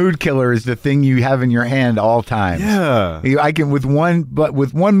 The mood killer is the thing you have in your hand all times. Yeah. I can with one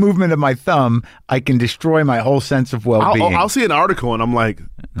movement of my thumb, I can destroy my whole sense of well-being. I'll see an article and I'm like,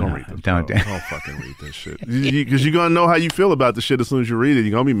 don't read this. Don't fucking read this shit because you're gonna know how you feel about the shit as soon as you read it.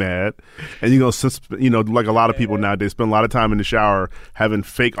 You're gonna be mad, and you're gonna like a lot of people nowadays spend a lot of time in the shower having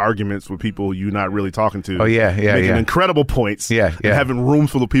fake arguments with people you're not really talking to. Oh yeah, making incredible points. Yeah. And having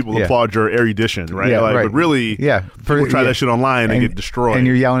rooms full of people applaud your erudition, right? Yeah, right. But really, people try that shit online and get destroyed. And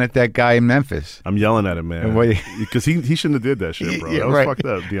you're yelling at that guy in Memphis. I'm yelling at him, man, because he shouldn't have did that shit, bro. That was fucked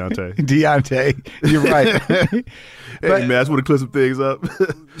up, Deontay. You're right. Hey, man, I just want to clear some things up.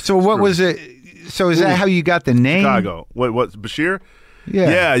 So what was it? So is that how you got the name? Chicago. What's Bashir?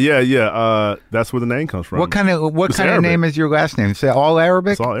 Yeah. That's where the name comes from. What kind of name is your last name? Is it all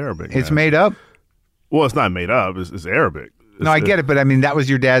Arabic? It's all Arabic. It's man. made up? Well, it's not made up. It's Arabic. I get it, but I mean, that was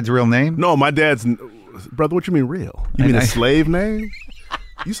your dad's real name? No, my dad's... Brother, what you mean real? You mean a slave name?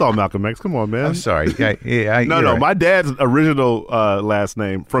 You saw Malcolm X. Come on, man. I'm sorry. No. Right. My dad's original last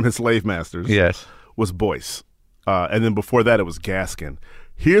name from his slave masters was Boyce. And then before that, it was Gaskin.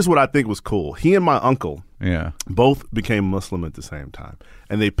 Here's what I think was cool. He and my uncle both became Muslim at the same time.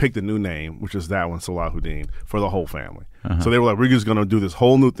 And they picked a new name, which is that one, Salahuddin, for the whole family. So they were like, we're just going to do this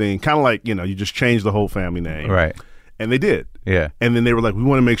whole new thing. Kind of like, you just change the whole family name. Right. And they did. Yeah. And then they were like, we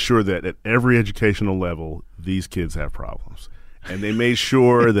want to make sure that at every educational level, these kids have problems. And they made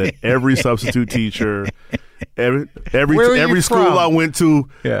sure that every substitute teacher, every school I went to,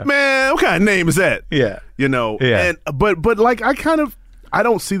 man, what kind of name is that? Yeah. And but like I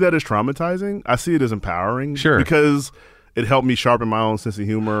don't see that as traumatizing. I see it as empowering. Sure. Because it helped me sharpen my own sense of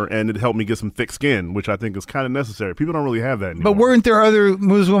humor, and it helped me get some thick skin, which I think is kind of necessary. People don't really have that anymore. But weren't there other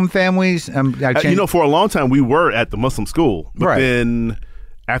Muslim families? For a long time we were at the Muslim school, but then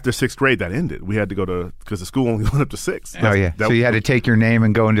after 6th grade that ended. We had to go to because the school only went up to 6. So you had to take your name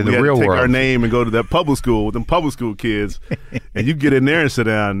and go into the real world. Take our name and go to that public school with them public school kids, and you get in there and sit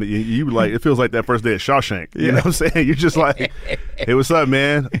down. You like it feels like that first day at Shawshank. You know what I'm saying? You're just like, hey, what's up,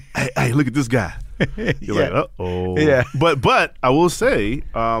 man? Hey, look at this guy. You're like, uh-oh. Yeah. But I will say,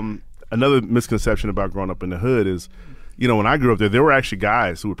 another misconception about growing up in the hood is, when I grew up there were actually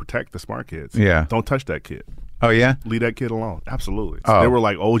guys who would protect the smart kids. Yeah. Don't touch that kid. Oh, yeah? Leave that kid alone. Absolutely. Oh. They were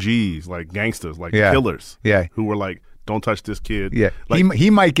like OGs, like gangsters, like killers. Yeah. Who were like, don't touch this kid. Yeah. Like, he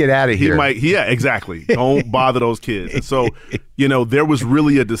might get out of here. Yeah, exactly. Don't bother those kids. And so, there was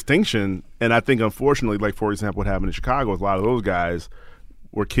really a distinction. And I think, unfortunately, like, for example, what happened in Chicago is a lot of those guys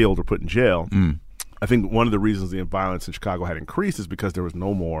were killed or put in jail. I think one of the reasons the violence in Chicago had increased is because there was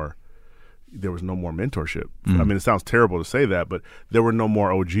no more mentorship. I mean, it sounds terrible to say that, but there were no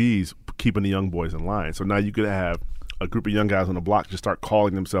more OGs keeping the young boys in line. So now you could have a group of young guys on the block just start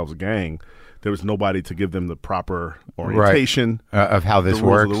calling themselves a gang. There was nobody to give them the proper orientation of how this the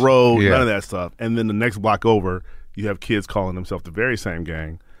rules works. Of the road, Yeah. none of that stuff. And then the next block over, you have kids calling themselves the very same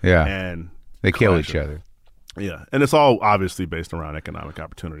gang. Yeah. And They kill clashing. each other. Yeah. And it's all obviously based around economic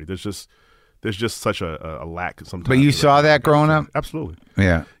opportunity. There's just such a lack sometimes. But you saw that growing up? Absolutely.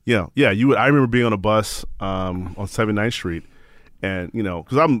 Yeah. Yeah. I remember being on a bus on 79th Street, and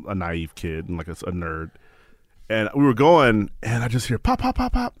because I'm a naive kid and like a nerd, and we were going, and I just hear pop, pop,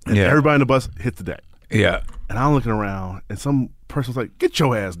 pop, pop, and everybody in the bus hit the deck. Yeah. And I'm looking around, and some person was like, "Get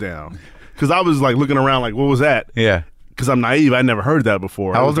your ass down," because I was like looking around, like, "What was that?" Yeah. Because I'm naive, I never heard that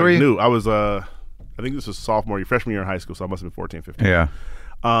before. How old were you? New. I was I think this was freshman year in high school, so I must have been 14, 15. Yeah.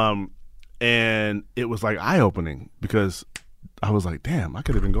 And it was like eye-opening because I was like, damn, I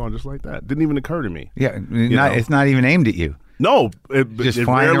could have been going just like that. Didn't even occur to me. Yeah. It's not even aimed at you. No, it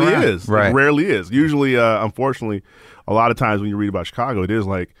rarely around. is. Right. It rarely is. Usually, unfortunately, a lot of times when you read about Chicago, it is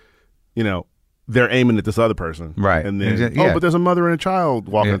like, they're aiming at this other person. Right. And then, but there's a mother and a child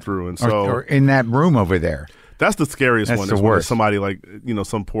walking through. And so or in that room over there. That's the scariest That's one. the is when worst. somebody like,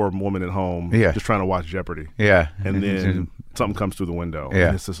 some poor woman at home just trying to watch Jeopardy. Yeah. And then something comes through the window. Yeah.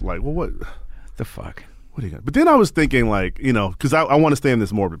 And it's just like, well, what the fuck? What are you gonna? But then I was thinking, like, because I want to stay in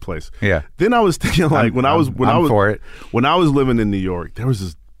this morbid place. Yeah. Then I was thinking, like, when I was living in New York, there was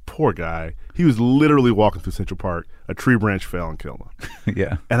this poor guy. He was literally walking through Central Park. A tree branch fell and killed him.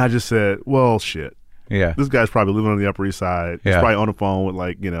 Yeah. And I just said, well, shit. Yeah. This guy's probably living on the Upper East Side. He's probably on the phone with,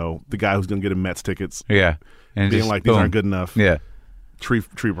 like, the guy who's gonna get him Mets tickets. Yeah. And being just, like, these aren't good enough. Yeah. Tree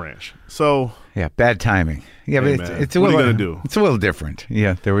branch. So yeah, bad timing. Yeah, hey, but man, it's a what little, are you gonna do? It's a little different.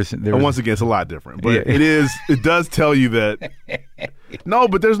 Yeah, there was once again, it's a lot different. But it does tell you that no,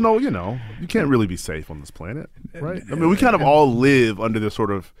 but there's no, you can't really be safe on this planet, right? I mean, we kind of all live under this sort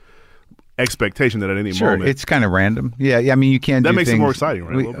of expectation that at any moment. It's kind of random. Yeah, I mean, you can that do makes things, it more exciting,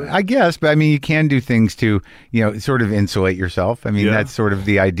 right? A little bit? I guess, but I mean, you can do things to, sort of insulate yourself. I mean, that's sort of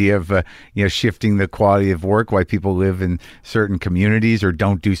the idea of, shifting the quality of work, why people live in certain communities or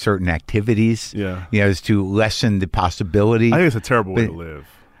don't do certain activities. Yeah. Is to lessen the possibility. I think it's a terrible way to live.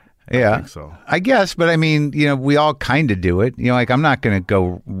 Yeah, I think so. I guess, but I mean, we all kind of do it. Like I'm not going to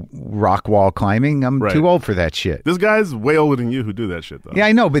go rock wall climbing. I'm too old for that shit. This guy's way older than you who do that shit, though. Yeah,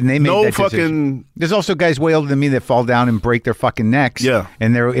 I know, but they made no that fucking. Decision. There's also guys way older than me that fall down and break their fucking necks. Yeah,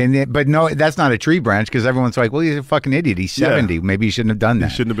 but no, that's not a tree branch because everyone's like, well, he's a fucking idiot. He's 70. Maybe he shouldn't have done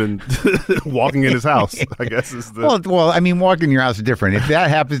that. He shouldn't have been walking in his house. I guess is the. Well, I mean, walking in your house is different. If that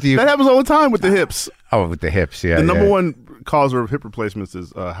happens to you, that happens all the time with the hips. Oh, with the hips, yeah. The number one cause of hip replacements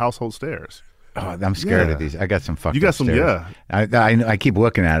is household stairs. Oh, I'm scared of these. I got some fucking. You got some, stairs. I keep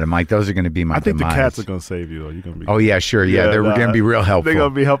looking at them. Like those are going to be my. I think demise. The cats are going to save you. Though. You're going to be. Oh yeah, sure. Yeah, they're going to be real helpful. They're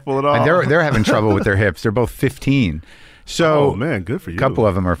going to be helpful at all. And they're having trouble with their hips. They're both 15. So, oh man, good for you. A couple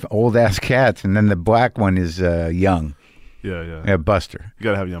of them are old ass cats, and then the black one is young. Yeah, Buster. You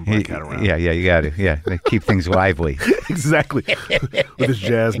got to have a young black cat around. Yeah, you got to. Yeah, they keep things lively. Exactly. With his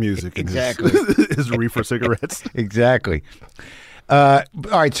jazz music and his reefer cigarettes. Exactly. All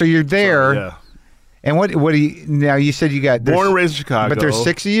right, so you're there. Yeah. And what do you now? You said you got born and raised in Chicago, but there's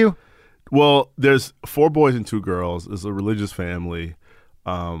 6 of you. Well, there's 4 boys and 2 girls. It's a religious family.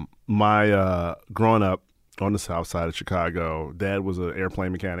 My growing up on the south side of Chicago, Dad was an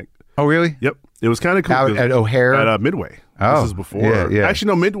airplane mechanic. Oh, really? Yep. It was kind of cool. Out at O'Hare? At Midway. Oh. This is before. Yeah. Actually,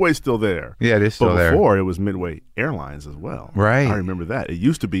 no, Midway's still there. Yeah, it is still there. But before, it was Midway Airlines as well. Right. I remember that. It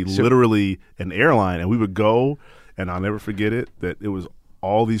used to be literally an airline, and we would go, and I'll never forget it, that it was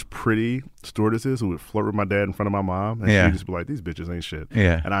all these pretty stewardesses who would flirt with my dad in front of my mom, and she'd just be like, these bitches ain't shit.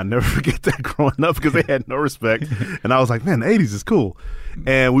 Yeah. And I never forget that growing up because they had no respect. And I was like, man, the 80s is cool.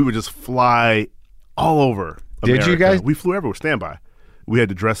 And we would just fly all over America. Did you guys? We flew everywhere, standby. We had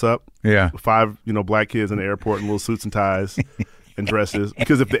to dress up. Yeah. 5, black kids in the airport in little suits and ties and dresses.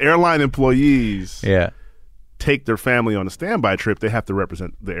 Because if the airline employees take their family on a standby trip, they have to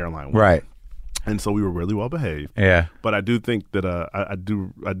represent the airline. Right. And so we were really well behaved. Yeah. But I do think that I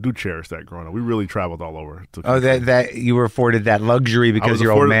do cherish that growing up. We really traveled all over. That you were afforded that luxury because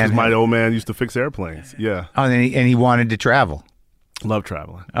your old man. My old man used to fix airplanes. Yeah. Oh, and he wanted to travel. Love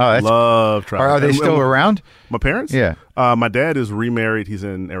traveling. Oh, love traveling. Are they still around? My parents? Yeah. My dad is remarried. He's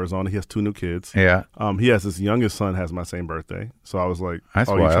in Arizona. He has 2 new kids. Yeah. He has his youngest son has my same birthday. So I was like, That's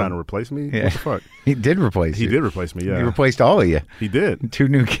you wild. trying to replace me? Yeah. What the fuck? He did replace He you. did replace me, yeah. He replaced all of you. He did. 2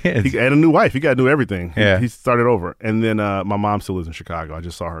 new kids. He had a new wife. He got to do everything. Yeah. He started over. And then my mom still lives in Chicago. I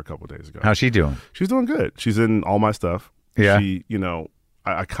just saw her a couple of days ago. How's she doing? She's doing good. She's in all my stuff. Yeah. She,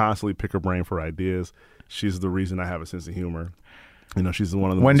 I constantly pick her brain for ideas. She's the reason I have a sense of humor. She's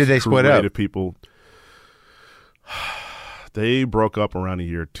one of the When most did they split up? creative people. They broke up around the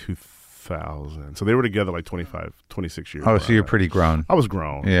year 2000. So they were together like 26 years. Oh, so you're pretty grown. I was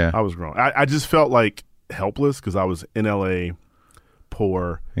grown. Yeah. I was grown. I just felt like helpless because I was in L.A.,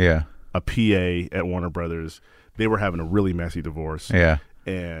 poor, Yeah. a PA at Warner Brothers. They were having a really messy divorce. Yeah.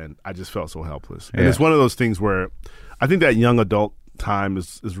 And I just felt so helpless. And Yeah. it's one of those things where I think that young adult time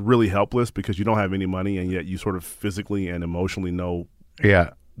is really helpless because you don't have any money and yet you sort of physically and emotionally know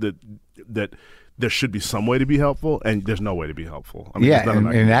Yeah. that there should be some way to be helpful and there's no way to be helpful. Yeah. there's nothing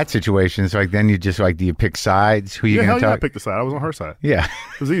I In can that situation, it's like then you just like, do you pick sides? Who do. you Yeah, going hell to yeah, I talk? picked the side. I was on her side. Yeah.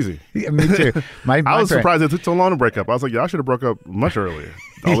 It was easy. Yeah, me too. My I was par- surprised it took so long to break up. I was like, yeah, I should have broke up much earlier.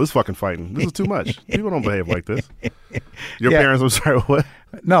 All this fucking fighting. This is too much. People don't behave like this. Your Yeah. parents, I'm sorry, what?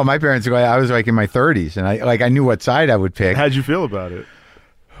 No, my parents. I was like in my 30s, and I knew what side I would pick. How'd you feel about it?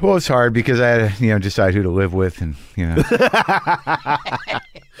 Well, it's hard because I had to, decide who to live with, and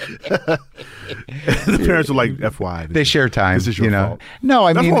The parents were like, FY. they share time. This is your fault. No,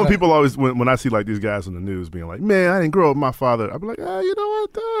 I That's mean, why when people always, when I see like these guys on the news being like, man, I didn't grow up with my father. I'd be like, you know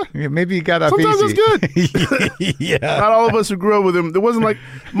what? maybe you got off Sometimes easy. it's good. Yeah. Not all of us who grew up with him. There wasn't like,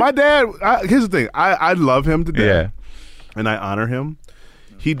 my dad, here's the thing. I love him to death. Yeah. And I honor him.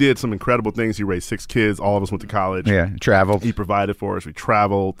 He did some incredible things. He raised 6 kids. All of us went to college. Yeah. Traveled. He provided for us. We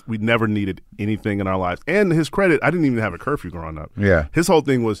traveled. We never needed anything in our lives. And to his credit, I didn't even have a curfew growing up. Yeah. His whole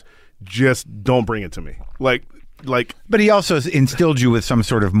thing was just don't bring it to me. Like. But he also instilled you with some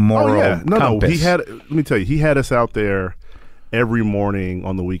sort of moral No. compass. He had. Let me tell you, he had us out there every morning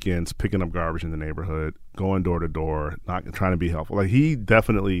on the weekends, picking up garbage in the neighborhood, going door to door, not trying to be helpful. Like he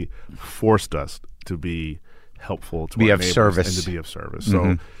definitely forced us to be helpful, to Be our of neighbors service. and to be of service.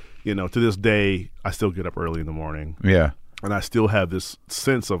 So, to this day, I still get up early in the morning. Yeah. And I still have this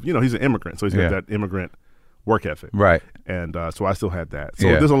sense of, he's an immigrant, so he's got that immigrant work ethic. Right. And so I still had that. So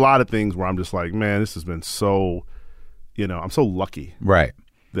Yeah. there's a lot of things where I'm just like, man, this has been so, I'm so lucky Right.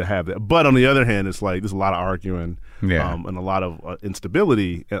 to have that. But on the other hand, it's like there's a lot of arguing and a lot of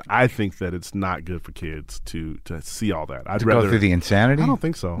instability. And I think that it's not good for kids to see all that. I'd rather go through the insanity? I don't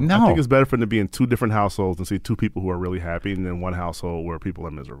think so. No. I think it's better for them to be in 2 different households and see 2 people who are really happy and then 1 household where people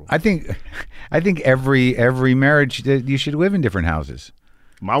are miserable. I think every marriage that you should live in different houses.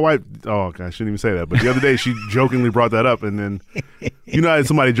 My wife, I shouldn't even say that, but the other day she jokingly brought that up, and then how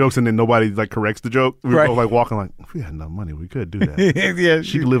somebody jokes and then nobody like corrects the joke. We were Right. both like walking like, if we had enough money, we could do that. Yeah.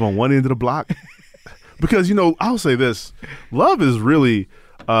 She could live on one end of the block. Because, I'll say this, love is really,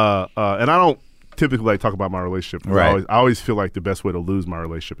 and I don't typically like talk about my relationship. Right. I always feel like the best way to lose my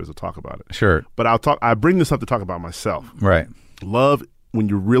relationship is to talk about it. Sure. But I bring this up to talk about myself. Right. Love, when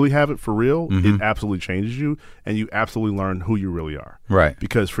you really have it for real, it absolutely changes you, and you absolutely learn who you really are. Right.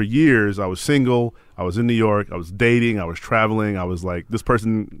 Because for years, I was single, I was in New York, I was dating, I was traveling, I was like, this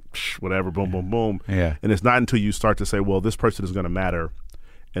person, whatever, boom, boom, boom. Yeah. And it's not until you start to say, well, this person is going to matter,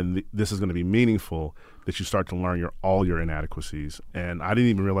 and this is going to be meaningful, that you start to learn all your inadequacies. And I didn't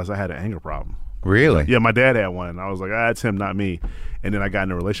even realize I had an anger problem. Really? Yeah, my dad had one, and I was like, it's him, not me. And then I got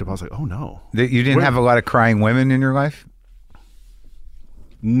in a relationship, I was like, oh, no. You didn't have a lot of crying women in your life?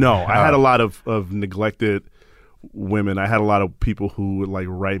 No, I had a lot of neglected women. I had a lot of people who would like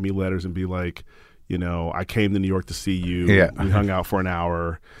write me letters and be like, I came to New York to see you. Yeah. We hung out for an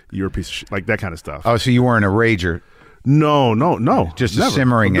hour. You're a piece of shit. Like that kind of stuff. Oh, so you weren't a rager. No. Just never. a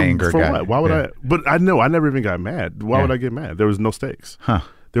simmering anger For guy. what? Why would Yeah. I? But I never even got mad. Why would I get mad? There was no stakes. Huh.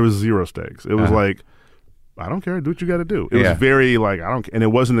 There was 0 stakes. It was like, I don't care. Do what you got to do. It was very like, I don't care. And it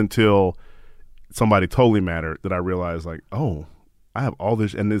wasn't until somebody totally mattered that I realized like, oh, I have all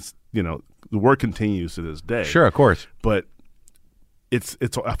this, and it's, the work continues to this day. Sure, of course. But it's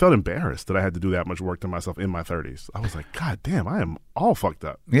I felt embarrassed that I had to do that much work to myself in my 30s. I was like, God damn, I am all fucked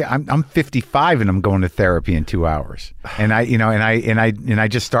up. Yeah, I'm 55 and I'm going to therapy in 2 hours. And I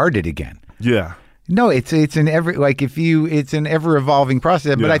just started again. Yeah. No, it's an it's an ever evolving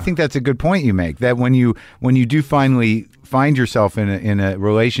process. But Yeah. I think that's a good point you make. That when you do finally find yourself in a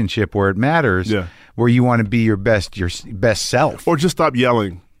relationship where it matters, where you want to be your best self, Or just stop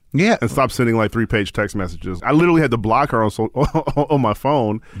yelling. Yeah. And stop sending like 3-page text messages. I literally had to block her on my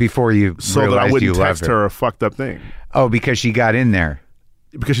phone Before you so that I realized you wouldn't loved text her a fucked up thing. Oh, because she got in there.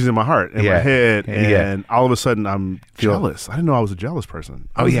 Because she's in my heart and my head, and all of a sudden I'm jealous. I didn't know I was a jealous person.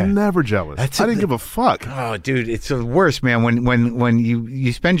 I was never jealous. I didn't give a fuck. Oh, dude, it's the worst, man. When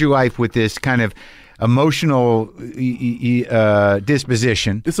you spend your life with this kind of emotional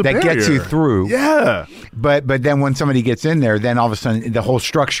disposition that gets you through. Yeah. But then when somebody gets in there, then all of a sudden the whole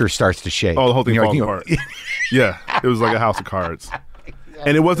structure starts to shake. Oh, the whole thing falls apart. Yeah, it was like a house of cards,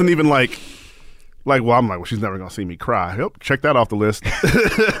 and it wasn't even like. Well, I'm like, well, she's never going to see me cry. Yep, check that off the list.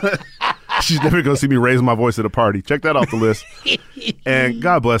 She's never going to see me raise my voice at a party. Check that off the list. And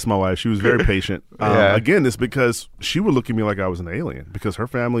God bless my wife. She was very patient. Again, it's because she would look at me like I was an alien because her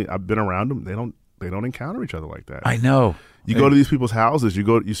family, I've been around them. They don't encounter each other like that. I know. You go to these people's houses,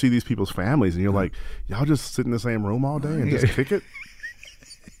 you see these people's families, and you're like, y'all just sit in the same room all day and just kick it?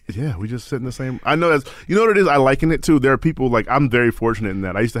 Yeah, we just sit in the same. I know that's. You know what it is? I liken it to. There are people like I'm very fortunate in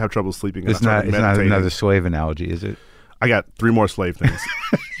that. I used to have trouble sleeping. And it's not another slave analogy, is it? I got 3 more slave things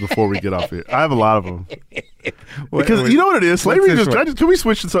before we get off here. I have a lot of them because you know what it is. Slavery just. Can we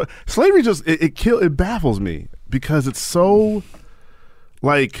switch? So slavery just it baffles me because it's so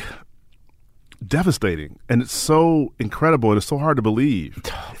like devastating and it's so incredible and it's so hard to believe.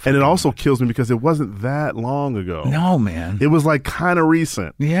 And it also kills me because it wasn't that long ago. No, man. It was like kind of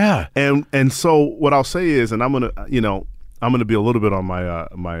recent. Yeah. And so what I'll say is, and I'm gonna be a little bit on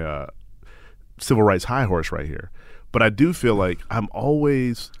my civil rights high horse right here, but I do feel like I'm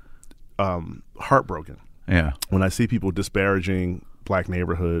always heartbroken. Yeah. When I see people disparaging black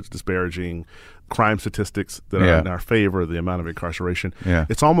neighborhoods, disparaging crime statistics that are in our favor, the amount of incarceration. Yeah.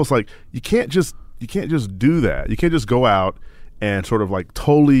 It's almost like you can't just do that. You can't just go out and sort of like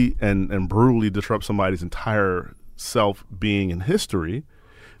totally and brutally disrupt somebody's entire self-being and history,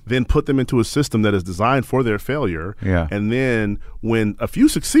 then put them into a system that is designed for their failure. Yeah. And then when a few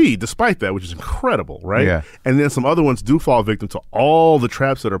succeed, despite that, which is incredible, right? Yeah. And then some other ones do fall victim to all the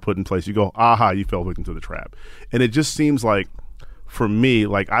traps that are put in place. You go, aha, you fell victim to the trap. And it just seems like, for me,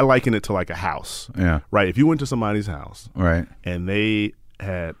 like I liken it to like a house. Yeah. Right. If you went to somebody's house, right, and they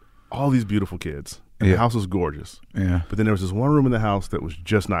had all these beautiful kids, and the house was gorgeous. Yeah. But then there was this one room in the house that was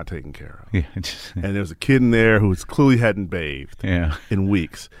just not taken care of. Yeah. And there was a kid in there who clearly hadn't bathed in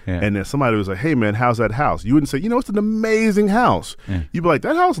weeks. Yeah. And then somebody was like, "Hey man, how's that house?" You wouldn't say, "It's an amazing house." Yeah. You'd be like,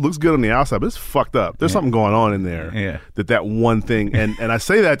 "That house looks good on the outside, but it's fucked up. There's something going on in there." Yeah. That one thing. And I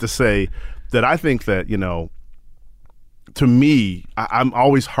say that to say that I think that, to me, I'm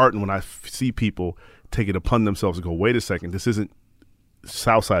always heartened when I see people take it upon themselves to go, wait a second, this isn't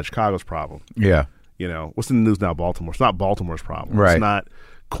Southside Chicago's problem. Yeah. What's in the news now? Baltimore. It's not Baltimore's problem. Right. It's not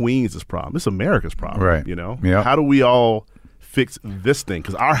Queens' problem. It's America's problem. Right. Yeah. How do we all fix this thing?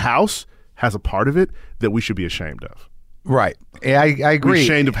 Because our house has a part of it that we should be ashamed of. Right. I agree. We're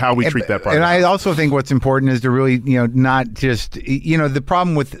ashamed of how we treat that part. And I also think what's important is to really, not just, the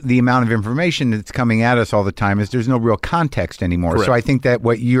problem with the amount of information that's coming at us all the time is there's no real context anymore. Correct. So I think that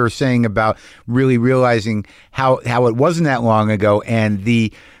what you're saying about really realizing how it wasn't that long ago and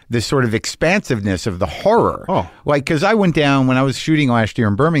the sort of expansiveness of the horror. Oh. Like, because I went down when I was shooting last year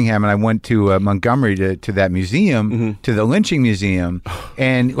in Birmingham and I went to Montgomery to that museum, to the lynching museum,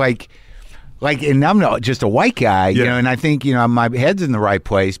 and and I'm not just a white guy, and I think, my head's in the right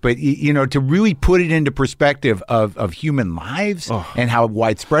place, but, to really put it into perspective of human lives and how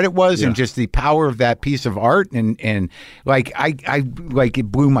widespread it was and just the power of that piece of art and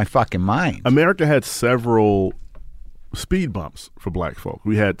it blew my fucking mind. America had several speed bumps for black folk.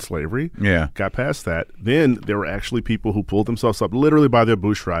 We had slavery. Yeah. Got past that. Then there were actually people who pulled themselves up literally by their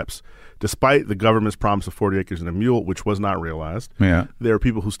bootstraps, despite the government's promise of 40 acres and a mule, which was not realized. Yeah. There are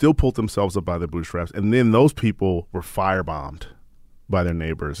people who still pulled themselves up by their bootstraps, and then those people were firebombed by their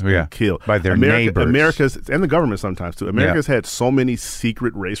neighbors and killed. By their neighbors. America's, and the government sometimes too. America's had so many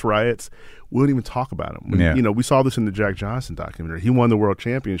secret race riots, we don't even talk about them. We saw this in the Jack Johnson documentary. He won the world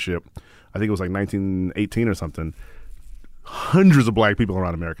championship, I think it was like 1918 or something. Hundreds of black people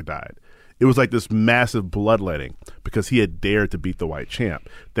around America died. It was like this massive bloodletting because he had dared to beat the white champ.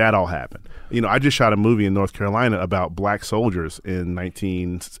 That all happened. I just shot a movie in North Carolina about black soldiers in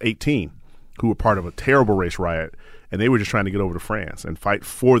 1918 who were part of a terrible race riot, and they were just trying to get over to France and fight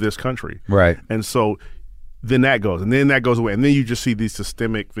for this country. Right. And so then that goes, and then that goes away, and then you just see these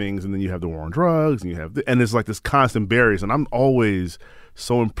systemic things, and then you have the war on drugs, and and it's like this constant barriers. And I'm always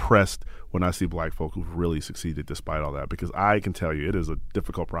so impressed when I see black folk who've really succeeded despite all that, because I can tell you it is a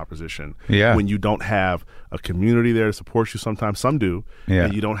difficult proposition when you don't have a community there to support you. Sometimes some do,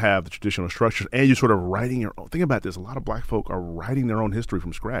 and you don't have the traditional structures, and you're sort of writing your own. Think about this. A lot of black folk are writing their own history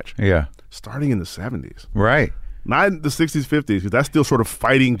from scratch. Yeah. Starting in the 70s. Right. Not in the 60s, 50s, because that's still sort of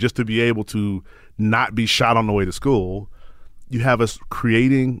fighting just to be able to not be shot on the way to school. You have us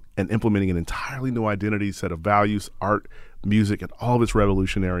creating and implementing an entirely new identity, set of values, art, music, and all of it's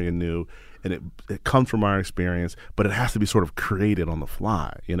revolutionary and new. And it comes from our experience, but it has to be sort of created on the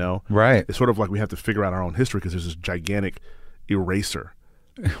fly, you know? Right. It's sort of like we have to figure out our own history because there's this gigantic eraser.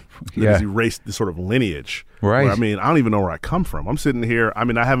 Yeah. Has erased this sort of lineage. Right. Where, I mean, I don't even know where I come from. I'm sitting here. I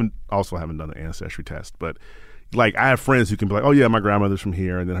mean, I haven't done the ancestry test, but like I have friends who can be like, oh yeah, my grandmother's from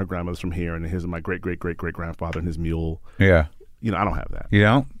here, and then her grandmother's from here, and here's my great great great great grandfather and his mule. Yeah. You know, I don't have that. You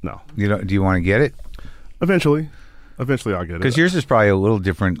don't? No. You don't? Do you want to get it? Eventually I'll get it. Because yours is probably a little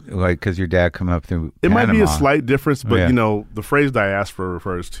different, like because your dad come up through It Panama. might be a slight difference, but Yeah. you know, the phrase diaspora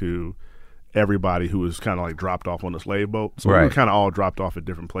refers to everybody who was kind of like dropped off on the slave boat. So we were Right. kind of all dropped off at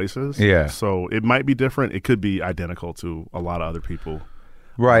different places. Yeah. So it might be different. It could be identical to a lot of other people.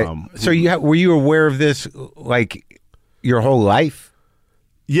 Right. So were you aware of this like your whole life?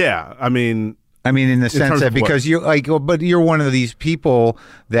 Yeah. I mean, in the sense terms that of because you're like, well, but you're one of these people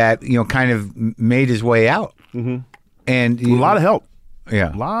that kind of made his way out, and a lot of help.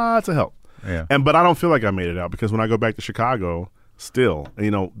 Yeah. Lots of help. Yeah. But I don't feel like I made it out because when I go back to Chicago, still,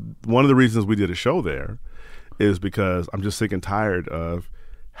 one of the reasons we did a show there is because I'm just sick and tired of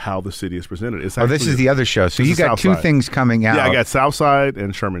how the city is presented. It's this is the other show. So you got two things coming out. Yeah, I got Southside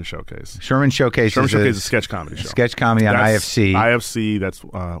and Sherman Showcase. Sherman Showcase is a sketch sketch comedy show. Sketch comedy on That's IFC. IFC, that's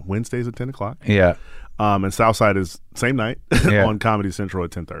Wednesdays at 10 o'clock. Yeah. And Southside is same night Yeah. on Comedy Central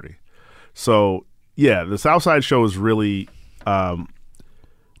at 10:30. So, yeah, the Southside show is really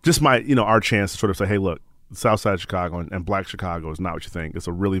just our chance to sort of say, hey, look, Southside Chicago and Black Chicago is not what you think. It's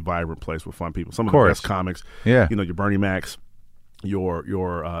a really vibrant place with fun people. Some of the best comics. Yeah. Your Bernie Macs, your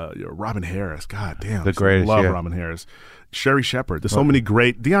Robin Harris. God damn. The greatest. Love yeah. Robin Harris. Sherry Shepard. There's so many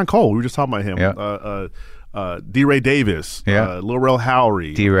great. Deion Cole. We were just talking about him. Yeah. D. Ray Davis. Yeah. Lil Rel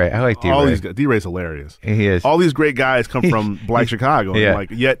Howery. D. Ray. I like D. Ray. All these guys. D. Ray's hilarious. He is. All these great guys come from Black Chicago. Yeah. And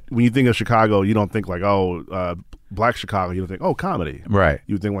yet when you think of Chicago, you don't think like, Black Chicago. You don't think, comedy. Right.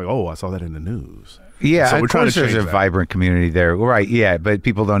 You think like, I saw that in the news. Yeah, so of course there's a vibrant community there. Right, yeah, but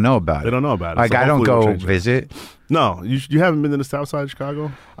people don't know about it. They don't know about it. Like, So I don't hopefully we'll go change visit. No, you haven't been to the South Side of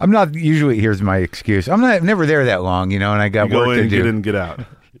Chicago? I'm not usually, here's my excuse. I'm never there that long, and I got You work go in to and do. get in and get out.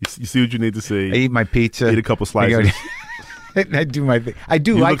 You see what you need to see. I eat my pizza. Eat a couple slices. I do my thing. I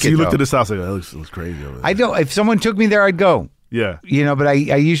do like it, You though. looked at this house like, it looks crazy over there. I don't. If someone took me there, I'd go. Yeah. But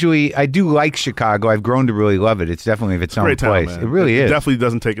I do like Chicago. I've grown to really love it. It's definitely its own Great town, place. man. It really is. It definitely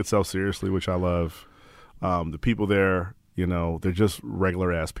doesn't take itself seriously, which I love. The people there, they're just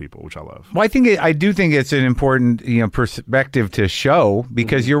regular ass people, which I love. Well, I do think it's an important, perspective to show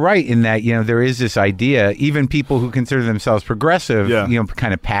because you're right in that, there is this idea, even people who consider themselves progressive,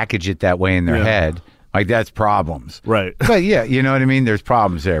 kind of package it that way in their head. Like that's problems. Right. But yeah, you know what I mean? There's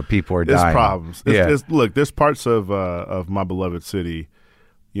problems there. People are dying. There's problems. Yeah. Look, there's parts of my beloved city,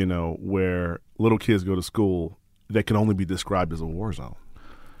 where little kids go to school that can only be described as a war zone,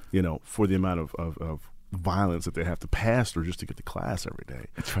 for the amount of violence that they have to pass through just to get to class every day.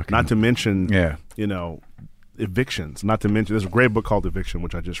 Not to mention, evictions. Not to mention, there's a great book called Eviction,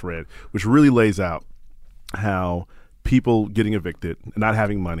 which I just read, which really lays out how people getting evicted, not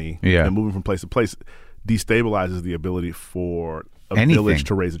having money, and moving from place to place destabilizes the ability for a village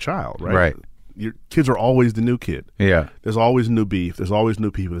to raise a child, right? Right. Your kids are always the new kid. Yeah. There's always new beef. There's always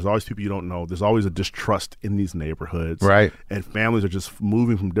new people. There's always people you don't know. There's always a distrust in these neighborhoods. Right. And families are just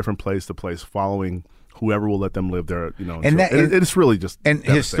moving from different place to place, following whoever will let them live there, And it's really just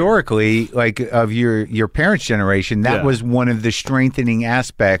historically, like of your parents' generation, that was one of the strengthening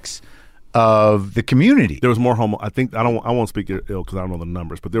aspects of the community. There was more I won't speak ill because I don't know the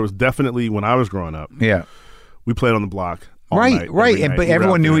numbers, but there was definitely, when I was growing up, we played on the block. Right. But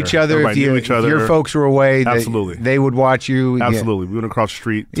everyone knew each other. If your folks were away, absolutely, they would watch you. Absolutely. We went across the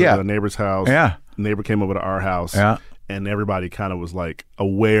street to the neighbor's house. Yeah. The neighbor came over to our house. Yeah. And everybody kind of was like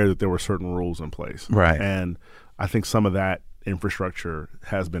aware that there were certain rules in place. Right. And I think some of that infrastructure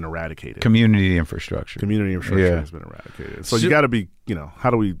has been eradicated. Community infrastructure has been eradicated. So you got to be, how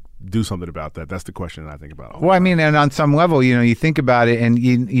do we do something about that? That's the question I think about. Well, I mean, and on some level, you think about it and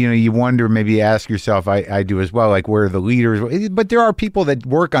you wonder, maybe ask yourself, I do as well, like where are the leaders? But there are people that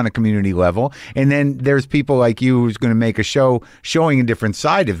work on a community level, and then there's people like you who's going to make a show showing a different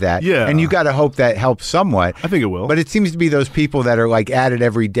side of that. Yeah. And you got to hope that helps somewhat. I think it will. But it seems to be those people that are like at it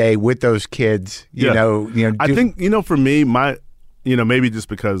every day with those kids, I think, for me, maybe just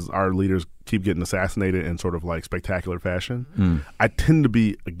because our leaders keep getting assassinated in sort of like spectacular fashion, I tend to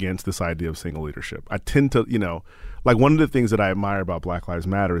be against this idea of single leadership. I tend to, like one of the things that I admire about Black Lives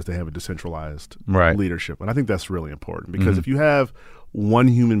Matter is they have a decentralized leadership. And I think that's really important because if you have one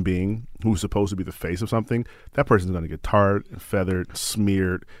human being who's supposed to be the face of something, that person's going to get tarred, feathered,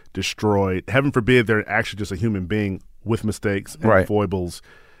 smeared, destroyed. Heaven forbid they're actually just a human being with mistakes and foibles.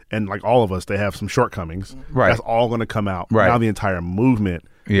 And like all of us, they have some shortcomings. Right. That's all going to come out. Right. Now the entire movement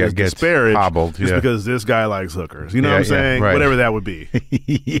is disparaged just because this guy likes hookers. You know what I'm saying? Right. Whatever that would be.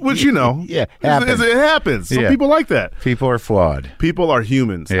 Which, you know, it happens. Some people like that. People are flawed. People are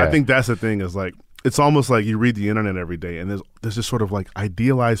humans. I think that's the thing is like, it's almost like you read the internet every day and there's this sort of like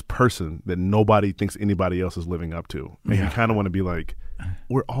idealized person that nobody thinks anybody else is living up to. And you kind of want to be like,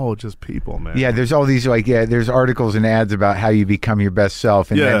 we're all just people, man. Yeah, there's all these there's articles and ads about how you become your best self,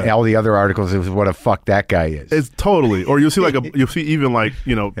 and then all the other articles is what a fuck that guy is. It's totally. Or you'll see you'll see even like,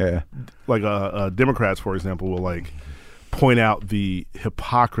 you know, like Democrats, for example, will like point out the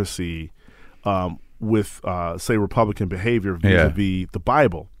hypocrisy with say Republican behavior vis-a-vis the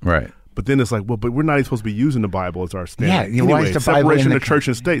Bible. Right. But then it's like, well, but we're not even supposed to be using the Bible as our standard. Yeah, why is the Bible separation of church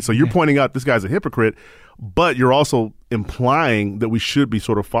and state? So you're pointing out this guy's a hypocrite, but you're also implying that we should be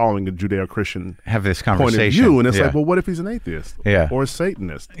sort of following a Judeo-Christian have this conversation. Point of view. And it's like, well, what if he's an atheist? Yeah. Or a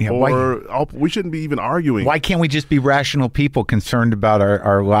Satanist? Yeah, or we shouldn't be even arguing. Why can't we just be rational people concerned about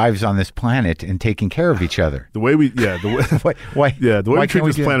our lives on this planet and taking care of each other? The way we the way we treat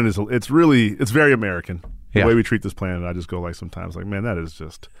this planet is it's very American. The way we treat this planet, I just go like sometimes like, man, that is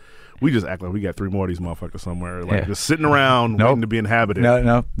just. We just act like we got 3 more of these motherfuckers somewhere, like just sitting around waiting to be inhabited.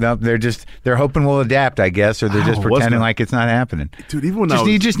 No. They're hoping we'll adapt, I guess, or they're just pretending like it's not happening. Dude, even when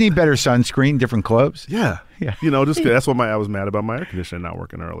you just need better sunscreen, different clothes. Yeah. You know, that's what I was mad about my air conditioning not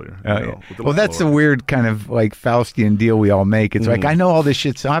working earlier. Well, that's the weird kind of like Faustian deal we all make. It's like I know all this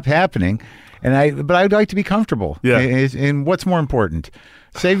shit's not happening, but I'd like to be comfortable. Yeah. And what's more important,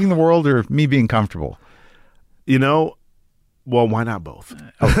 saving the world or me being comfortable? You know. Well, why not both?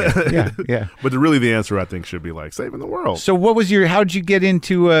 Okay. Yeah. But really the answer, I think, should be like saving the world. So how'd you get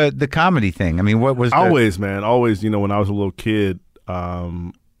into the comedy thing? I mean, what was Always, you know, when I was a little kid,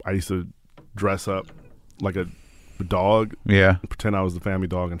 I used to dress up like a dog. Yeah. Pretend I was the family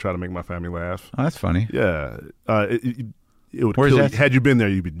dog and try to make my family laugh. Oh, that's funny. Yeah. It would kill you. Had you been there,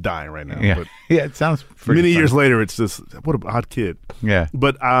 you'd be dying right now. Yeah. But it sounds pretty many funny. years later, it's just, what an odd kid. Yeah.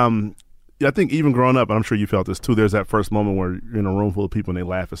 But, I think even growing up, and I'm sure you felt this too, there's that first moment where you're in a room full of people and they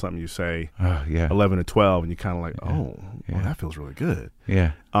laugh at something you say, 11 or 12, and you're kind of like, well, that feels really good.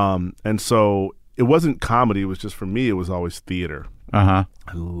 Yeah. And so it wasn't comedy. It was just, for me, it was always theater. Uh-huh.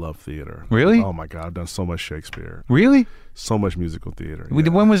 I love theater. Really? Oh, my God. I've done so much Shakespeare. Really? So much musical theater.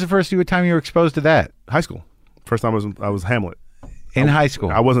 When was the first time you were exposed to that? High school. First time I was Hamlet. In high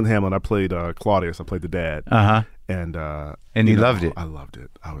school? I wasn't Hamlet. I played Claudius. I played the dad. Uh-huh. And you loved it. I loved it.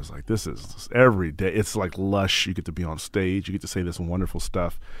 I was like, this is every day. It's like lush. You get to be on stage. You get to say this wonderful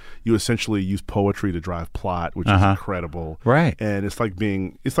stuff. You essentially use poetry to drive plot, which is incredible. Right. And it's like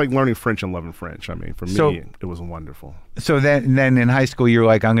learning French and loving French. I mean, for me, it was wonderful. So then in high school, you were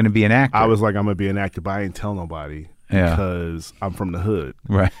like, I'm going to be an actor. I was like, I'm going to be an actor, but I didn't tell nobody. Because I'm from the hood.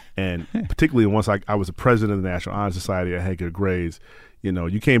 Right. And particularly once I was a president of the National Honor Society, I had good grades. You know,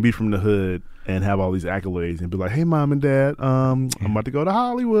 you can't be from the hood and have all these accolades and be like, hey, mom and dad, I'm about to go to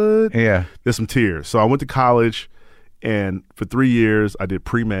Hollywood. Yeah. There's some tears. So I went to college, and for 3 years, I did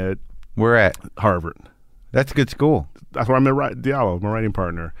pre-med. Where at? Harvard. That's a good school. That's where I met Diallo, my writing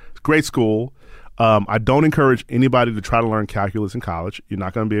partner. It's a great school. I don't encourage anybody to try to learn calculus in college. You're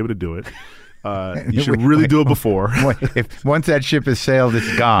not going to be able to do it. You should really do it before. If once that ship has sailed,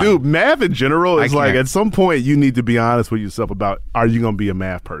 it's gone. Dude, math in general is like, at some point you need to be honest with yourself about, are you going to be a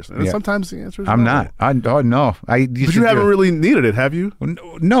math person? And sometimes the answer is I'm no. not. No. But you haven't really needed it, have you?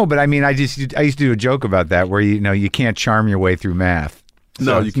 No, but I mean, I used to do a joke about that where you can't charm your way through math.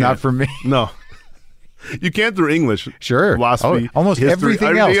 No, you it's can't. Not for me. No. You can through English, sure, philosophy, almost history,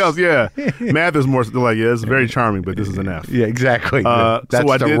 everything else. Yeah, math is more like it's very charming, but this is an F. Yeah, exactly. That's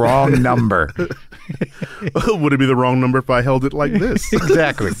so the wrong number. Would it be the wrong number if I held it like this?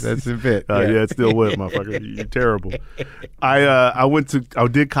 Exactly. That's a bit. Yeah, it still would, motherfucker. You're terrible. I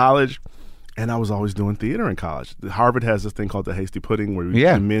did college. And I was always doing theater in college. Harvard has this thing called the Hasty Pudding where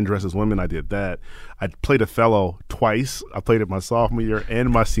men dress as women. I did that. I played Othello twice. I played it my sophomore year and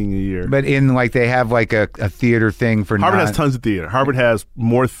my senior year. But they have like a theater thing for Harvard has tons of theater. Harvard has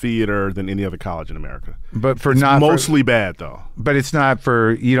more theater than any other college in America. But mostly bad though. But it's not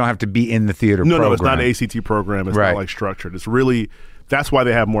for, you don't have to be in the theater program. No, it's not an ACT program. It's not like structured. It's really, that's why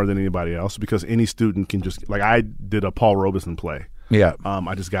they have more than anybody else, because any student can just, like I did a Paul Robeson play. Yeah.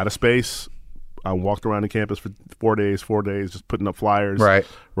 I just got a space. I walked around the campus for 4 days, just putting up flyers, Right.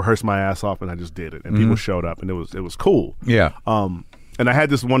 rehearsed my ass off, and I just did it. And people showed up, and it was cool. Yeah. And I had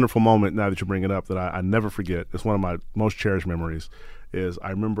this wonderful moment, now that you bring it up, that I never forget. It's one of my most cherished memories, is I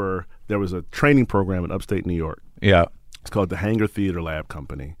remember there was a training program in upstate New York. Yeah. It's called the Hangar Theater Lab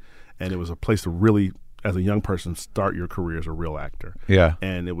Company. And it was a place to really, as a young person, start your career as a real actor. Yeah.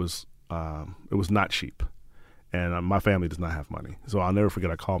 And it was not cheap. And my family does not have money. So I'll never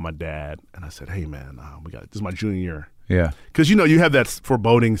forget, I called my dad, and I said, hey, man, this is my junior year. Yeah. Because, you have that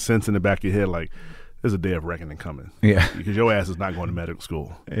foreboding sense in the back of your head, like, there's a day of reckoning coming. Yeah. Because your ass is not going to medical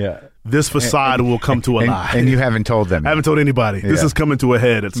school. Yeah. This facade will come to a lie. And you haven't told them. I haven't told anybody. Yeah. This is coming to a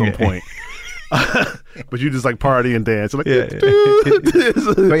head at some point. But you just like party and dance. Like,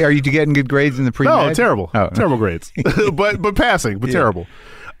 But are you getting good grades in the pre-med? No, terrible. Oh. Terrible grades. but passing, but terrible.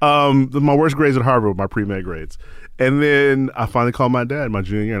 My worst grades at Harvard were my pre-med grades. And then I finally called my dad my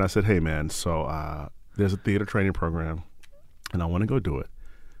junior year, and I said, hey, man, so there's a theater training program, and I want to go do it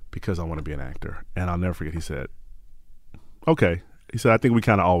because I want to be an actor. And I'll never forget, he said, okay. He said, I think we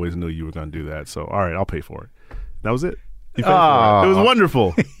kind of always knew you were going to do that, so all right, I'll pay for it. That was it. He paid for it. It was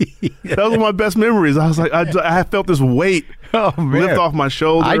wonderful. That was one of my best memories. I was like, I felt this weight lift off my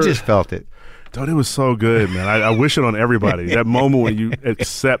shoulder. I just felt it. Dude, it was so good, man. I wish it on everybody. That moment when you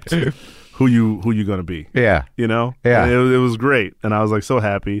accept who you're gonna be. Yeah. Yeah. And it was great, and I was like so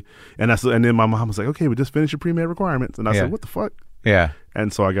happy. And then my mom was like, "Okay, we just finished your pre-med requirements," and I said, "What the fuck?" Yeah.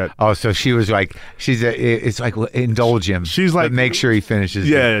 And so I got. Oh, so she was like, it's like, indulge him. She's like, but make sure he finishes.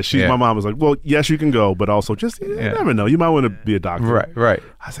 Yeah. My mom was like, well, yes, you can go, but also just you never know. You might want to be a doctor. Right.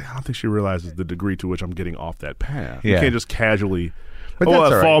 I was like, I don't think she realizes the degree to which I'm getting off that path. Yeah. You can't just casually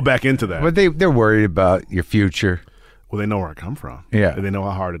fall back into that. But they're worried about your future. Well, they know where I come from. Yeah. And they know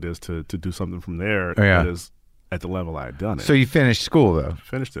how hard it is to do something from there Yeah. that is at the level I had done it. So you finished school, though?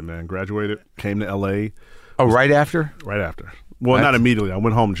 Finished it, man. Graduated, came to L.A. Oh, right after? Right after. Well, not immediately. I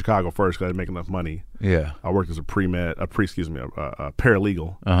went home to Chicago first because I didn't make enough money. Yeah. I worked as a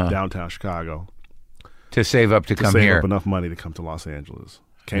paralegal downtown Chicago. To save up to come save here. up enough money to come to Los Angeles.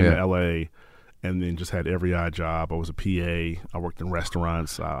 Came to L.A., and then just had every odd job. I was a PA. I worked in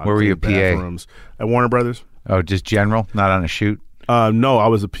restaurants. Where were you a PA? At Warner Brothers. Oh, just general? Not on a shoot? No, I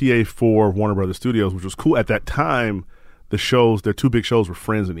was a PA for Warner Brothers Studios, which was cool. At that time, their two big shows were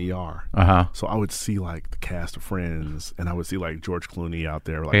Friends and ER. So I would see like the cast of Friends, and I would see like George Clooney out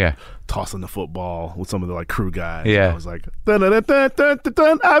there tossing the football with some of the like crew guys. Yeah. And I was like, dun, dun, dun, dun, dun,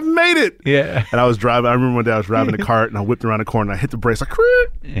 dun, I've made it. Yeah. And I remember one day I was driving the cart, and I whipped around the corner, and I hit the brakes like,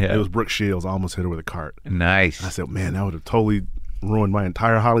 it was Brooke Shields. I almost hit her with a cart. Nice. And I said, man, that would have totally ruined my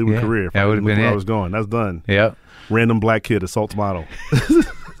entire Hollywood career if I would have been where I was going. That's done. Yep. Random black kid assaults model.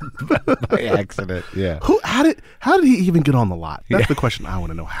 By accident. Yeah. How did he even get on the lot? That's the question I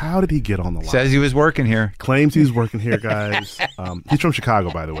want to know. How did he get on the lot? Says he was working here. Claims he's working here, guys. He's from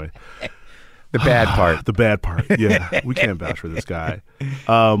Chicago, by the way. The bad part. The bad part. Yeah, we can't vouch for this guy.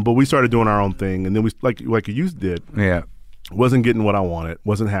 But we started doing our own thing, and then we like you did. Yeah. Wasn't getting what I wanted.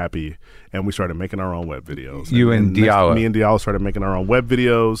 Wasn't happy, and we started making our own web videos. Me and Diallo started making our own web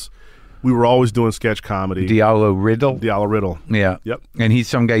videos. We were always doing sketch comedy. Diallo Riddle. Yeah. Yep. And he's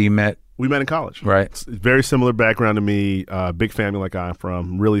some guy you met. We met in college. Right. Very similar background to me. Big family like I'm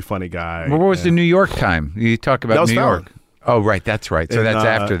from. Really funny guy. Well, what was the New York time? You talk about New York. Fallon. Oh, right. That's right. So that's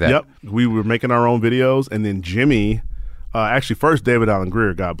after that. Yep. We were making our own videos, and then Jimmy, actually first David Allen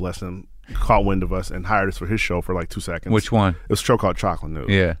Greer, God bless him, caught wind of us and hired us for his show for like 2 seconds. Which one? It was a show called Chocolate News.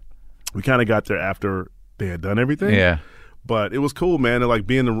 Yeah. We kind of got there after they had done everything. Yeah. But it was cool, man. And like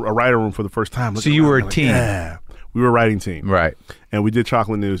being in a writer room for the first time. So you were a team. Yeah. We were a writing team. Right. And we did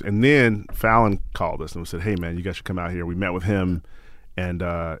Chocolate News. And then Fallon called us and said, hey, man, you guys should come out here. We met with him. And,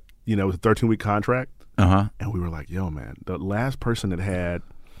 it was a 13-week contract. And we were like, yo, man, the last person that had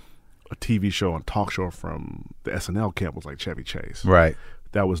a TV show and talk show from the SNL camp was like Chevy Chase. Right.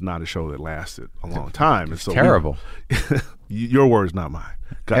 That was not a show that lasted a long time. It's terrible. Your words, not mine.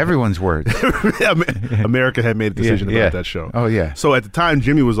 Everyone's words. America had made a decision about that show. Oh yeah. So at the time,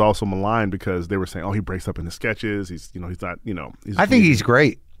 Jimmy was also maligned because they were saying, "Oh, he breaks up in the sketches. He's not. I think he's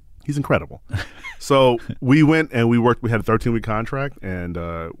great. He's incredible." So we went and we worked. We had a 13-week contract, and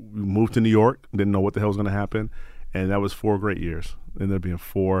we moved to New York. Didn't know what the hell was going to happen, and that was 4 great years. Ended up being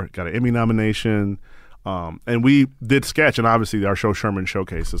 4. Got an Emmy nomination, and we did sketch. And obviously, our show Sherman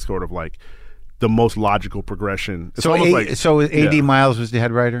Showcase is sort of like the most logical progression. It's so A.D. Miles was the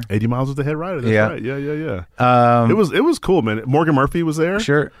head writer? A.D. Miles was the head writer. That's right. Yeah. It was cool, man. Morgan Murphy was there.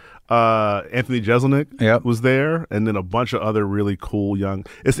 Sure. Anthony Jeselnik was there, and then a bunch of other really cool young.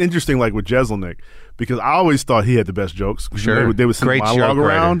 It's interesting, like with Jeselnik, because I always thought he had the best jokes. Sure, they would send monologue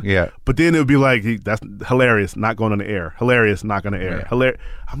around. Yeah, but then it would be like, that's hilarious, not going on the air. Hilarious, not going to air. Hilarious.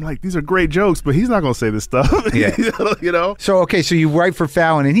 I'm like, these are great jokes, but he's not going to say this stuff. Yeah, you know. So okay, so you write for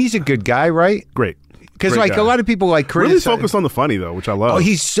Fallon, and he's a good guy, right? Great. Because like guy. A lot of people like criticize. Really focused on the funny though, which I love. Oh,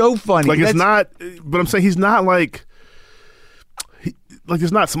 he's so funny. Like it's not, but I'm saying he's not like. Like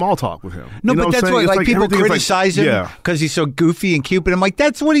it's not small talk with him. No, you know but that's what like people criticize him because he's so goofy and cute. But I'm like,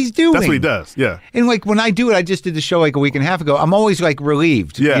 that's what he's doing. That's what he does. Yeah. And like when I do it, I just did the show like a week and a half ago. I'm always like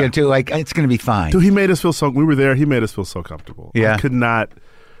relieved. Yeah. You know, to like it's going to be fine. Dude, he made us feel so. We were there. He made us feel so comfortable. Yeah. I could not.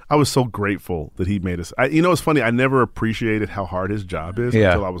 I was so grateful that he made us. You know, it's funny. I never appreciated how hard his job is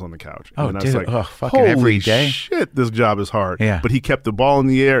until I was on the couch. Oh, and dude. I was like, fucking holy every day. Shit, this job is hard. Yeah. But he kept the ball in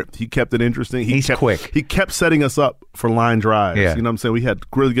the air. He kept it interesting. He's quick. He kept setting us up for line drives. Yeah. You know what I'm saying? We had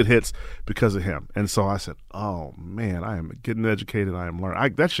really good hits because of him. And so I said, oh, man, I am getting educated. I am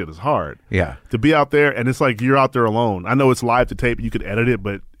learning. That shit is hard. Yeah. To be out there, and it's like you're out there alone. I know it's live to tape. You could edit it,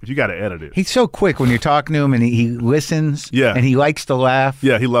 but if you got to edit it. He's so quick when you're talking to him, and he listens. Yeah. And he likes to laugh.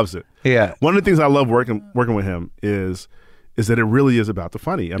 Yeah, he loves it. Yeah. One of the things I love working with him is that it really is about the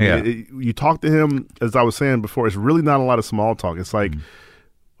funny. I mean, you talk to him, as I was saying before, it's really not a lot of small talk. It's like,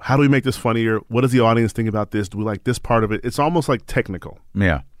 how do we make this funnier? What does the audience think about this? Do we like this part of it? It's almost like technical.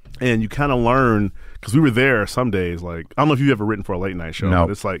 Yeah. And you kind of learn, because we were there some days, like, I don't know if you've ever written for a late night show, No.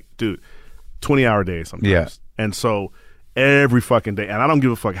 but it's like, dude, 20-hour days sometimes. Yeah. And so every fucking day, and I don't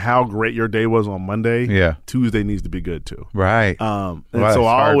give a fuck how great your day was on Monday. Yeah. Tuesday needs to be good too. Right. And Well, so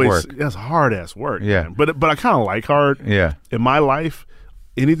I always, work. that's hard ass work. Yeah. Man. But I kind of like hard. Yeah. In my life,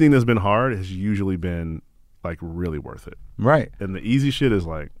 anything that's been hard has usually been like really worth it. Right. And the easy shit is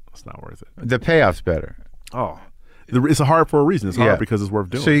like, it's not worth it. The payoff's better. Oh, it's hard for a reason. It's hard because it's worth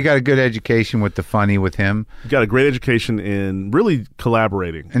doing. So you got a good education with the funny with him. You got a great education in really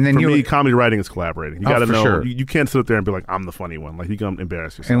collaborating. And then for me, comedy writing is collaborating. You got to know. Sure. You can't sit up there and be like, I'm the funny one. Like you can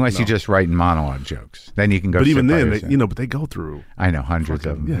embarrass yourself. Unless you're just writing monologue jokes, then you can go. But even then, yourself. but they go through. I know hundreds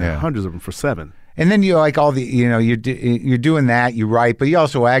of them. Yeah, hundreds of them for 7. And then you like all the, you're doing that. You write, but you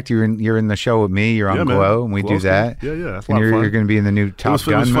also act. You're in the show with me. You're on Glow, and we do that. Yeah, that's and a lot of fun. You're going to be in the new Top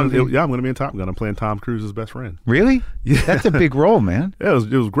Gun movie. I'm going to be in Top Gun. I'm playing Tom Cruise's best friend. Really? Yeah, that's a big role, man. Yeah, it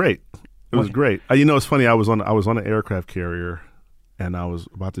was great. It was great. It's funny. I was on an aircraft carrier, and I was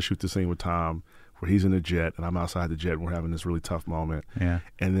about to shoot the scene with Tom where he's in a jet, and I'm outside the jet, and we're having this really tough moment. Yeah.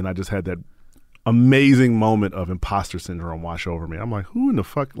 And then I just had that amazing moment of imposter syndrome wash over me. I'm like, who in the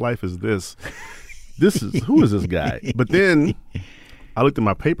fuck life is this? Who is this guy? But then I looked at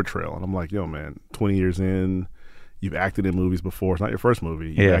my paper trail and I'm like, yo, man, 20 years in, you've acted in movies before. It's not your first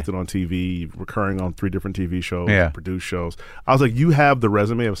movie. You've acted on TV, you're recurring on 3 different TV shows, produced shows. I was like, you have the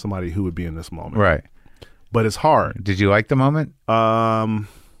resume of somebody who would be in this moment. Right. But it's hard. Did you like the moment?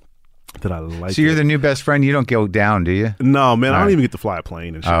 Did I like it? So you're the new best friend. You don't go down, do you? No, man. I don't even get to fly a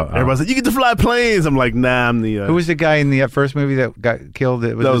plane and shit. Oh. Everybody's like, you get to fly planes. I'm like, nah, I'm the... Who was the guy in the first movie that got killed?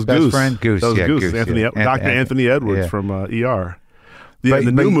 That was his best Goose. friend? Goose. That was Goose. Goose. Dr. Anthony Edwards from ER. Yeah,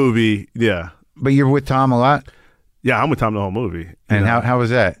 the new movie, yeah. But you're with Tom a lot? Yeah, I'm with Tom the whole movie. And how was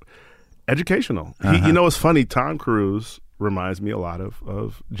that? Educational. It's funny. Tom Cruise reminds me a lot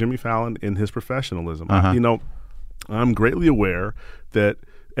of Jimmy Fallon in his professionalism. I'm greatly aware that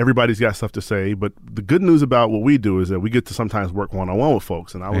everybody's got stuff to say, but the good news about what we do is that we get to sometimes work one-on-one with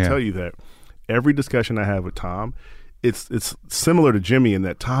folks. And I will tell you that every discussion I have with Tom, it's similar to Jimmy in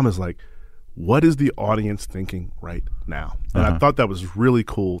that Tom is like, what is the audience thinking right now? And I thought that was really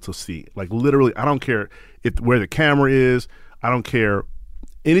cool to see. Like literally, I don't care where the camera is. I don't care.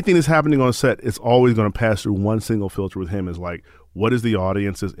 Anything that's happening on set, it's always going to pass through one single filter with him is like, what is the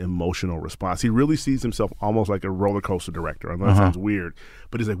audience's emotional response? He really sees himself almost like a roller coaster director. I know that sounds weird,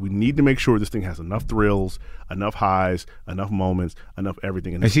 but he's like, we need to make sure this thing has enough thrills, enough highs, enough moments, enough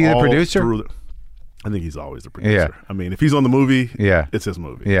everything. And is he the producer? I think he's always the producer. Yeah. I mean, if he's on the movie, it's his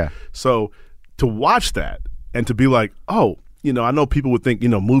movie. Yeah. So to watch that and to be like, oh, I know people would think,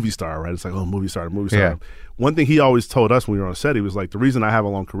 movie star, right? It's like, oh, movie star. Yeah. One thing he always told us when we were on set, he was like, the reason I have a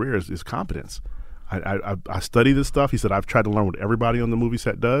long career is competence. I study this stuff. He said, I've tried to learn what everybody on the movie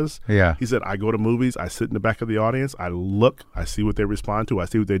set does. Yeah. He said, I go to movies, I sit in the back of the audience, I look, I see what they respond to, I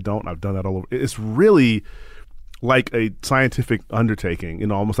see what they don't. I've done that all over. It's really like a scientific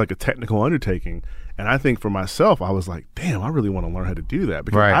undertaking, almost like a technical undertaking. And I think for myself, I was like, damn, I really want to learn how to do that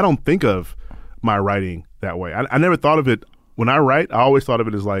because I don't think of my writing that way. I never thought of it. When I write, I always thought of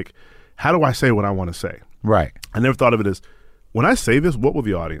it as like, how do I say what I want to say? Right. I never thought of it as, when I say this, what will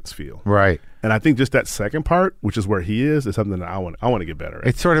the audience feel? Right. And I think just that second part, which is where he is something that I want to get better at.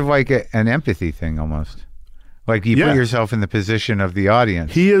 It's sort of like an empathy thing almost. Like you put yourself in the position of the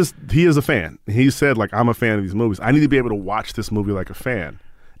audience. He is a fan. He said, like, I'm a fan of these movies. I need to be able to watch this movie like a fan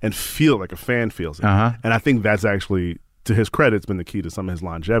and feel like a fan feels it. Uh-huh. And I think that's actually, to his credit, it's been the key to some of his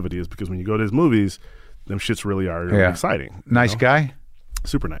longevity, is because when you go to his movies, them shits really are exciting. Nice guy?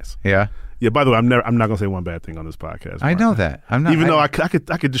 Super nice. Yeah. Yeah, by the way, I'm not going to say one bad thing on this podcast. I know that. I'm not. Even though I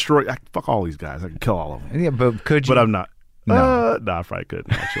could destroy, fuck all these guys. I could kill all of them. Yeah, but could you? But I'm not. No. No, I probably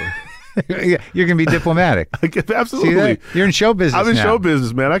couldn't, actually. Yeah, you're going to be diplomatic. Absolutely. See that? You're in show business I'm in now. show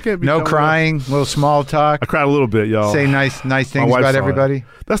business, man. I can't be no crying, a little small talk. I cried a little bit, y'all. Say nice things about everybody.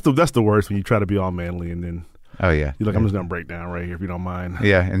 That's the worst, when you try to be all manly and then oh yeah, you're like, I'm just gonna break down right here if you don't mind.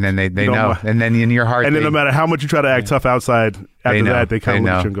 Yeah, and then they know, mind. And then in your heart, and then no matter how much you try to act tough outside, after that they kind of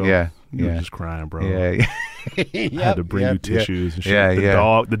look at you and go, yeah, you're just crying, bro. Yeah. I had to bring you tissues and shit.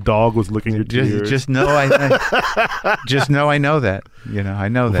 Yeah, the dog was licking your tears. Just know I know that. You know, I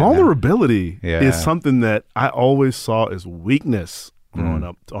know that. Vulnerability is something that I always saw as weakness growing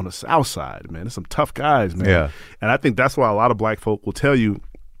up on the South Side, man. There's some tough guys, man. Yeah. And I think that's why a lot of black folk will tell you,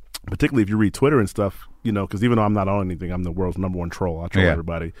 particularly if you read Twitter and stuff, you know, because even though I'm not on anything, I'm the world's #1 troll. I troll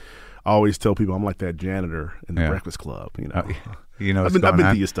everybody. I always tell people I'm like that janitor in the Breakfast Club, you know. You know, I've been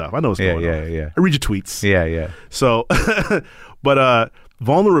to your stuff. I know what's going on. Yeah. I read your tweets. Yeah. So, but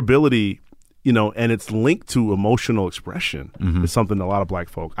vulnerability, you know, and it's linked to emotional expression is something a lot of black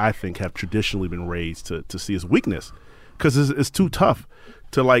folk, I think, have traditionally been raised to see as weakness, because it's too tough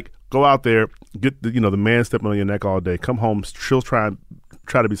to, like, go out there, get the man stepping on your neck all day, come home, she'll try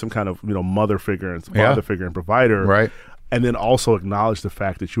to be some kind of, you know, mother figure and father figure and provider, right? And then also acknowledge the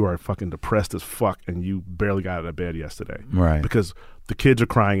fact that you are fucking depressed as fuck and you barely got out of bed yesterday. Right. Because the kids are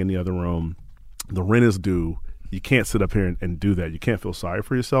crying in the other room. The rent is due. You can't sit up here and do that. You can't feel sorry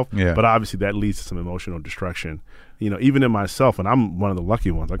for yourself. Yeah. But obviously that leads to some emotional destruction. You know, even in myself, and I'm one of the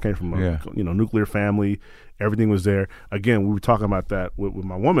lucky ones. I came from a nuclear family. Everything was there. Again, we were talking about that with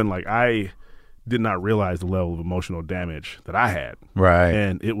my woman. Like, I did not realize the level of emotional damage that I had. Right.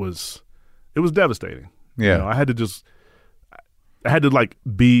 And it was devastating. Yeah. You know, I had to like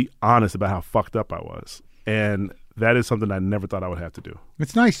be honest about how fucked up I was. And that is something I never thought I would have to do.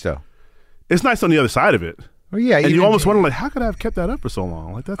 It's nice though. It's nice on the other side of it. Well, yeah. And you almost wonder, like, how could I have kept that up for so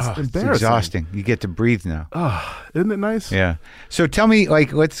long? Like, that's embarrassing. It's exhausting. You get to breathe now. Isn't it nice? Yeah. So tell me,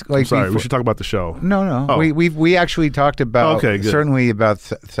 like, I'm sorry, we should talk about the show. No. Oh. We actually talked about certainly about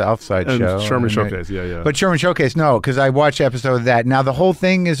Southside and show. Sherman Showcase, yeah. But Sherman Showcase, no, because I watched an episode of that. Now the whole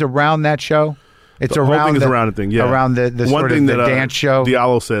thing is around that show. It's the whole thing is around the thing, yeah. Around the one sort thing of the that dance show.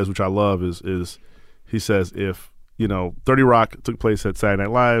 Diallo says, which I love, is he says, if, you know, 30 Rock took place at Saturday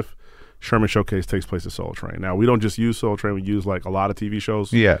Night Live, Sherman Showcase takes place at Soul Train. Now, we don't just use Soul Train. We use, like, a lot of TV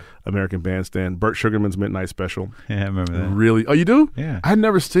shows. Yeah. American Bandstand. Burt Sugarman's Midnight Special. Yeah, I remember that. Really? Oh, you do? Yeah. I had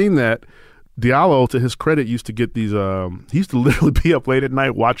never seen that. Diallo, to his credit, used to get these, he used to literally be up late at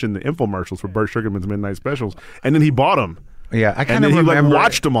night watching the infomercials for Burt Sugarman's Midnight Specials, and then he bought them. Yeah, I kind of remember. He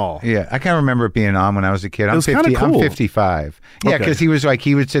watched them all. Yeah, I kind of remember it being on when I was a kid. I'm 50. Cool. I'm 55. Yeah, because he was like,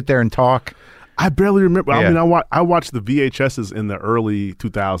 he would sit there and talk. I barely remember. Yeah. I mean, I watched the VHSs in the early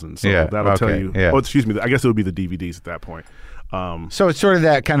 2000s. So that'll tell you. Yeah. Oh, excuse me. I guess it would be the DVDs at that point. So it's sort of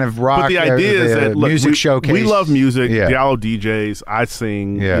that kind of rock. But the idea is that, look, music showcase. We love music. Diallo DJs. I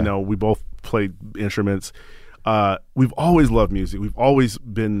sing. Yeah. You know, we both play instruments. We've always loved music. We've always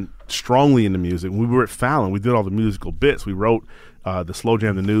been strongly into music. When we were at Fallon, we did all the musical bits. We wrote the Slow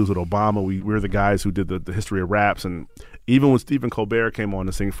Jam the News with Obama. We were the guys who did the history of raps. And even when Stephen Colbert came on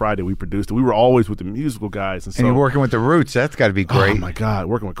to Sing Friday, we produced it. We were always with the musical guys. And you're working with the Roots. That's got to be great. Oh, my God.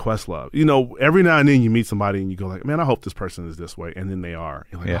 Working with Questlove. You know, every now and then you meet somebody and you go like, man, I hope this person is this way. And then they are.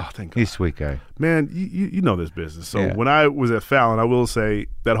 You're like, oh, thank God. He's a sweet guy. Man, you know this business. So when I was at Fallon, I will say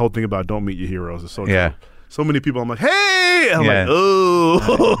that whole thing about don't meet your heroes is so true. So many people, I'm like, hey! And I'm like, oh.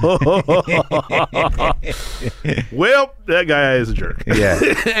 Well, that guy is a jerk. Yeah.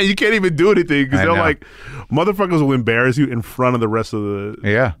 And you can't even do anything because they're like, motherfuckers will embarrass you in front of the rest of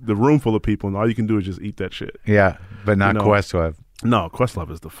the room full of people, and all you can do is just eat that shit. Yeah, but not Questlove. No,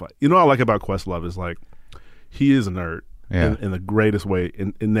 Questlove is the fight. You know what I like about Questlove is, like, he is a nerd in the greatest way.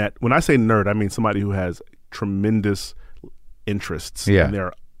 In that, when I say nerd, I mean somebody who has tremendous interests, and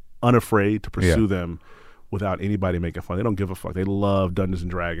they're unafraid to pursue them without anybody making fun. They don't give a fuck. They love Dungeons and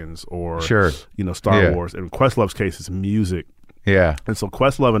Dragons or Star Wars. And Questlove's case is music. Yeah. And so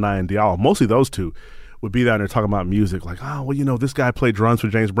Questlove and I and Diallo, mostly those two, would be down there talking about music, like, oh, well, you know, this guy played drums for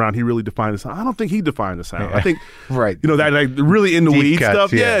James Brown. He really defined the sound. I don't think he defined the sound. I think, right. You know, that like really in the weed cuts,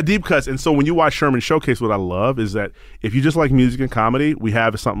 stuff. yeah. Yeah, deep cuts. And so when you watch Sherman Showcase, what I love is that if you just like music and comedy, we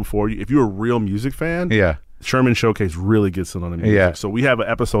have something for you. If you're a real music fan, yeah, Sherman Showcase really gets in on the music. Yeah. So we have an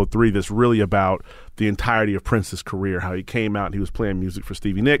episode 3 that's really about the entirety of Prince's career, how he came out and he was playing music for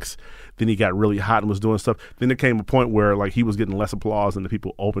Stevie Nicks. Then he got really hot and was doing stuff. Then there came a point where like he was getting less applause than the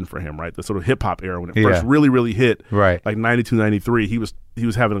people opened for him, right? The sort of hip hop era when it first really hit, right? Like 92, 93, he was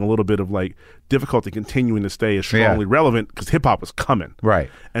having a little bit of like difficulty continuing to stay as strongly relevant because hip hop was coming. Right.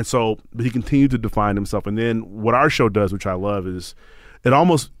 And so but he continued to define himself. And then what our show does, which I love, is it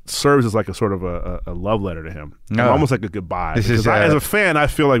almost serves as like a sort of a love letter to him. No. Almost like a goodbye. This is, as a fan, I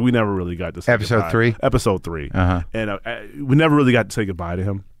feel like we never really got to say episode goodbye. 3? Episode 3. Uh-huh. And we never really got to say goodbye to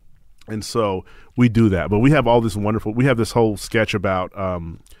him. And so we do that. But we have all this we have this whole sketch about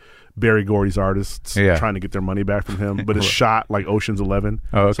Barry Gordy's artists trying to get their money back from him, but it's shot like Ocean's 11.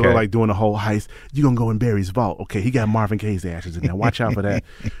 Oh, okay. So they're like doing a whole heist. You're going to go in Barry's vault. Okay, he got Marvin Gaye's ashes in there. Watch out for that.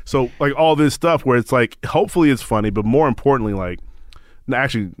 So like all this stuff where it's like, hopefully it's funny, but more importantly, like,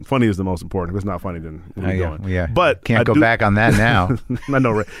 actually, funny is the most important. If it's not funny, then we're going. Yeah. But can't go back on that now. I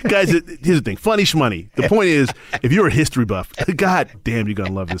know, right? Guys, here's the thing. Funny shmoney. The point is, if you're a history buff, god damn, you're going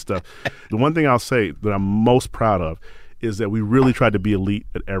to love this stuff. The one thing I'll say that I'm most proud of is that we really tried to be elite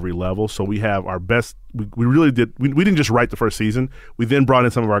at every level. So we have our best. We really did. We didn't just write the first season. We then brought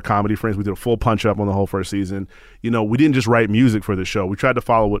in some of our comedy friends. We did a full punch up on the whole first season. You know, we didn't just write music for the show. We tried to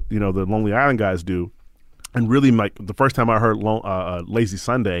follow what, you know, the Lonely Island guys do. And really, like the first time I heard Lazy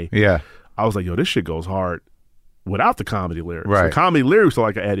Sunday, I was like, yo, this shit goes hard without the comedy lyrics. Right. The comedy lyrics are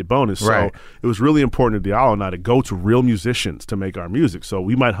like an added bonus. Right. So it was really important to Diallo and I to go to real musicians to make our music. So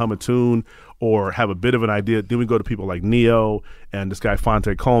we might hum a tune or have a bit of an idea. Then we go to people like Neo and this guy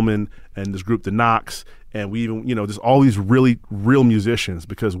Fonte Coleman and this group The Knox. And we even, you know, just all these really real musicians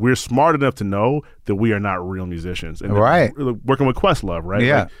because we're smart enough to know that we are not real musicians. And right. Working with Questlove, right?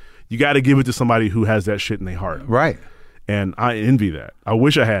 Yeah. Like, you got to give it to somebody who has that shit in their heart. Right. And I envy that. I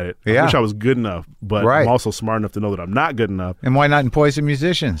wish I had it. Yeah. I wish I was good enough, but I'm also smart enough to know that I'm not good enough. And why not employ some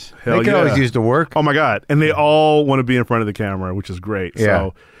musicians? Hell they could always use the work. Oh, my God. And they all want to be in front of the camera, which is great. Yeah.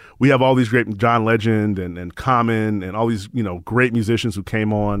 So we have all these great John Legend and Common and all these, you know, great musicians who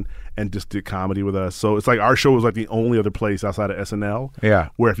came on and just did comedy with us. So it's like our show was like the only other place outside of SNL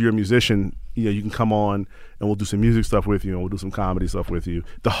where if you're a musician, you know, you can come on and we'll do some music stuff with you and we'll do some comedy stuff with you.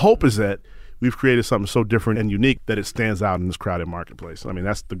 The hope is that we've created something so different and unique that it stands out in this crowded marketplace. I mean,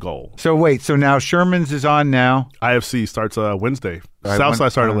 that's the goal. So wait, so now Sherman's is on now. IFC starts Wednesday.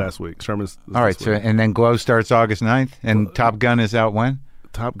 Southside started last week. Sherman's all right, so and then Glow starts August 9th, and Top Gun is out when?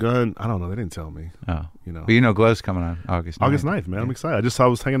 Top Gun, I don't know. They didn't tell me. Oh. You know. But you know Glow's coming on August 9th. August 9th, man. I'm excited. I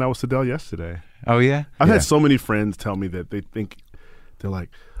was hanging out with Sidell yesterday. Oh, yeah? I've had so many friends tell me that they think, they're like,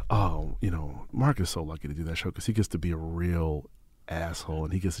 oh, you know, Mark is so lucky to do that show because he gets to be a real asshole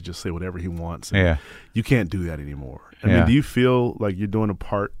and he gets to just say whatever he wants. And you can't do that anymore. I mean, do you feel like you're doing a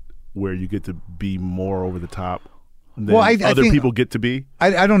part where you get to be more over the top than other people get to be?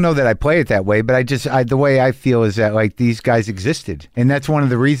 I don't know that I play it that way, but the way I feel is that like these guys existed, and that's one of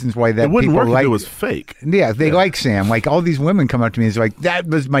the reasons why that it wouldn't people work if like it was fake. Yeah, they like Sam. Like all these women come up to me and it's like, that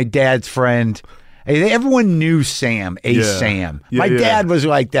was my dad's friend. Everyone knew Sam, Sam. My dad was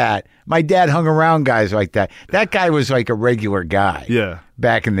like that. My dad hung around guys like that. That guy was like a regular guy. Yeah.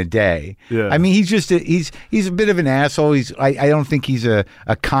 Back in the day. Yeah. I mean, he's just he's a bit of an asshole. I don't think he's a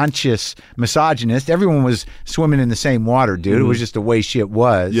conscious misogynist. Everyone was swimming in the same water, dude. It was just the way shit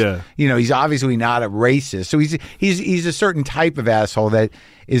was. Yeah. You know, he's obviously not a racist. So he's a certain type of asshole that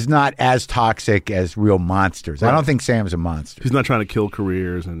is not as toxic as real monsters. Right. I don't think Sam's a monster. He's not trying to kill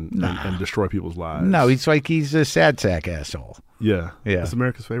careers and destroy people's lives. No, he's a sad sack asshole. Yeah. Yeah. It's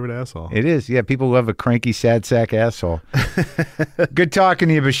America's favorite asshole. It is. Yeah, people love a cranky, sad sack asshole. Good talking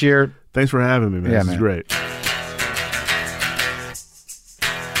to you, Bashir. Thanks for having me, man. Yeah, this is great.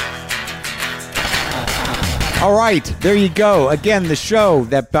 All right, there you go. Again, the show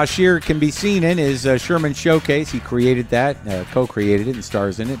that Bashir can be seen in is Sherman Showcase. He created that, co-created it, and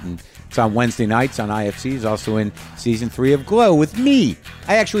stars in it. And it's on Wednesday nights on IFC. He's also in season 3 of Glow with me.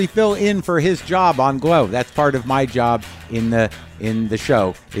 I actually fill in for his job on Glow. That's part of my job in the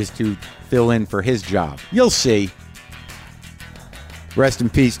show is to fill in for his job. You'll see. Rest in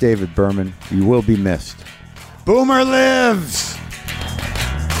peace, David Berman. You will be missed. Boomer lives!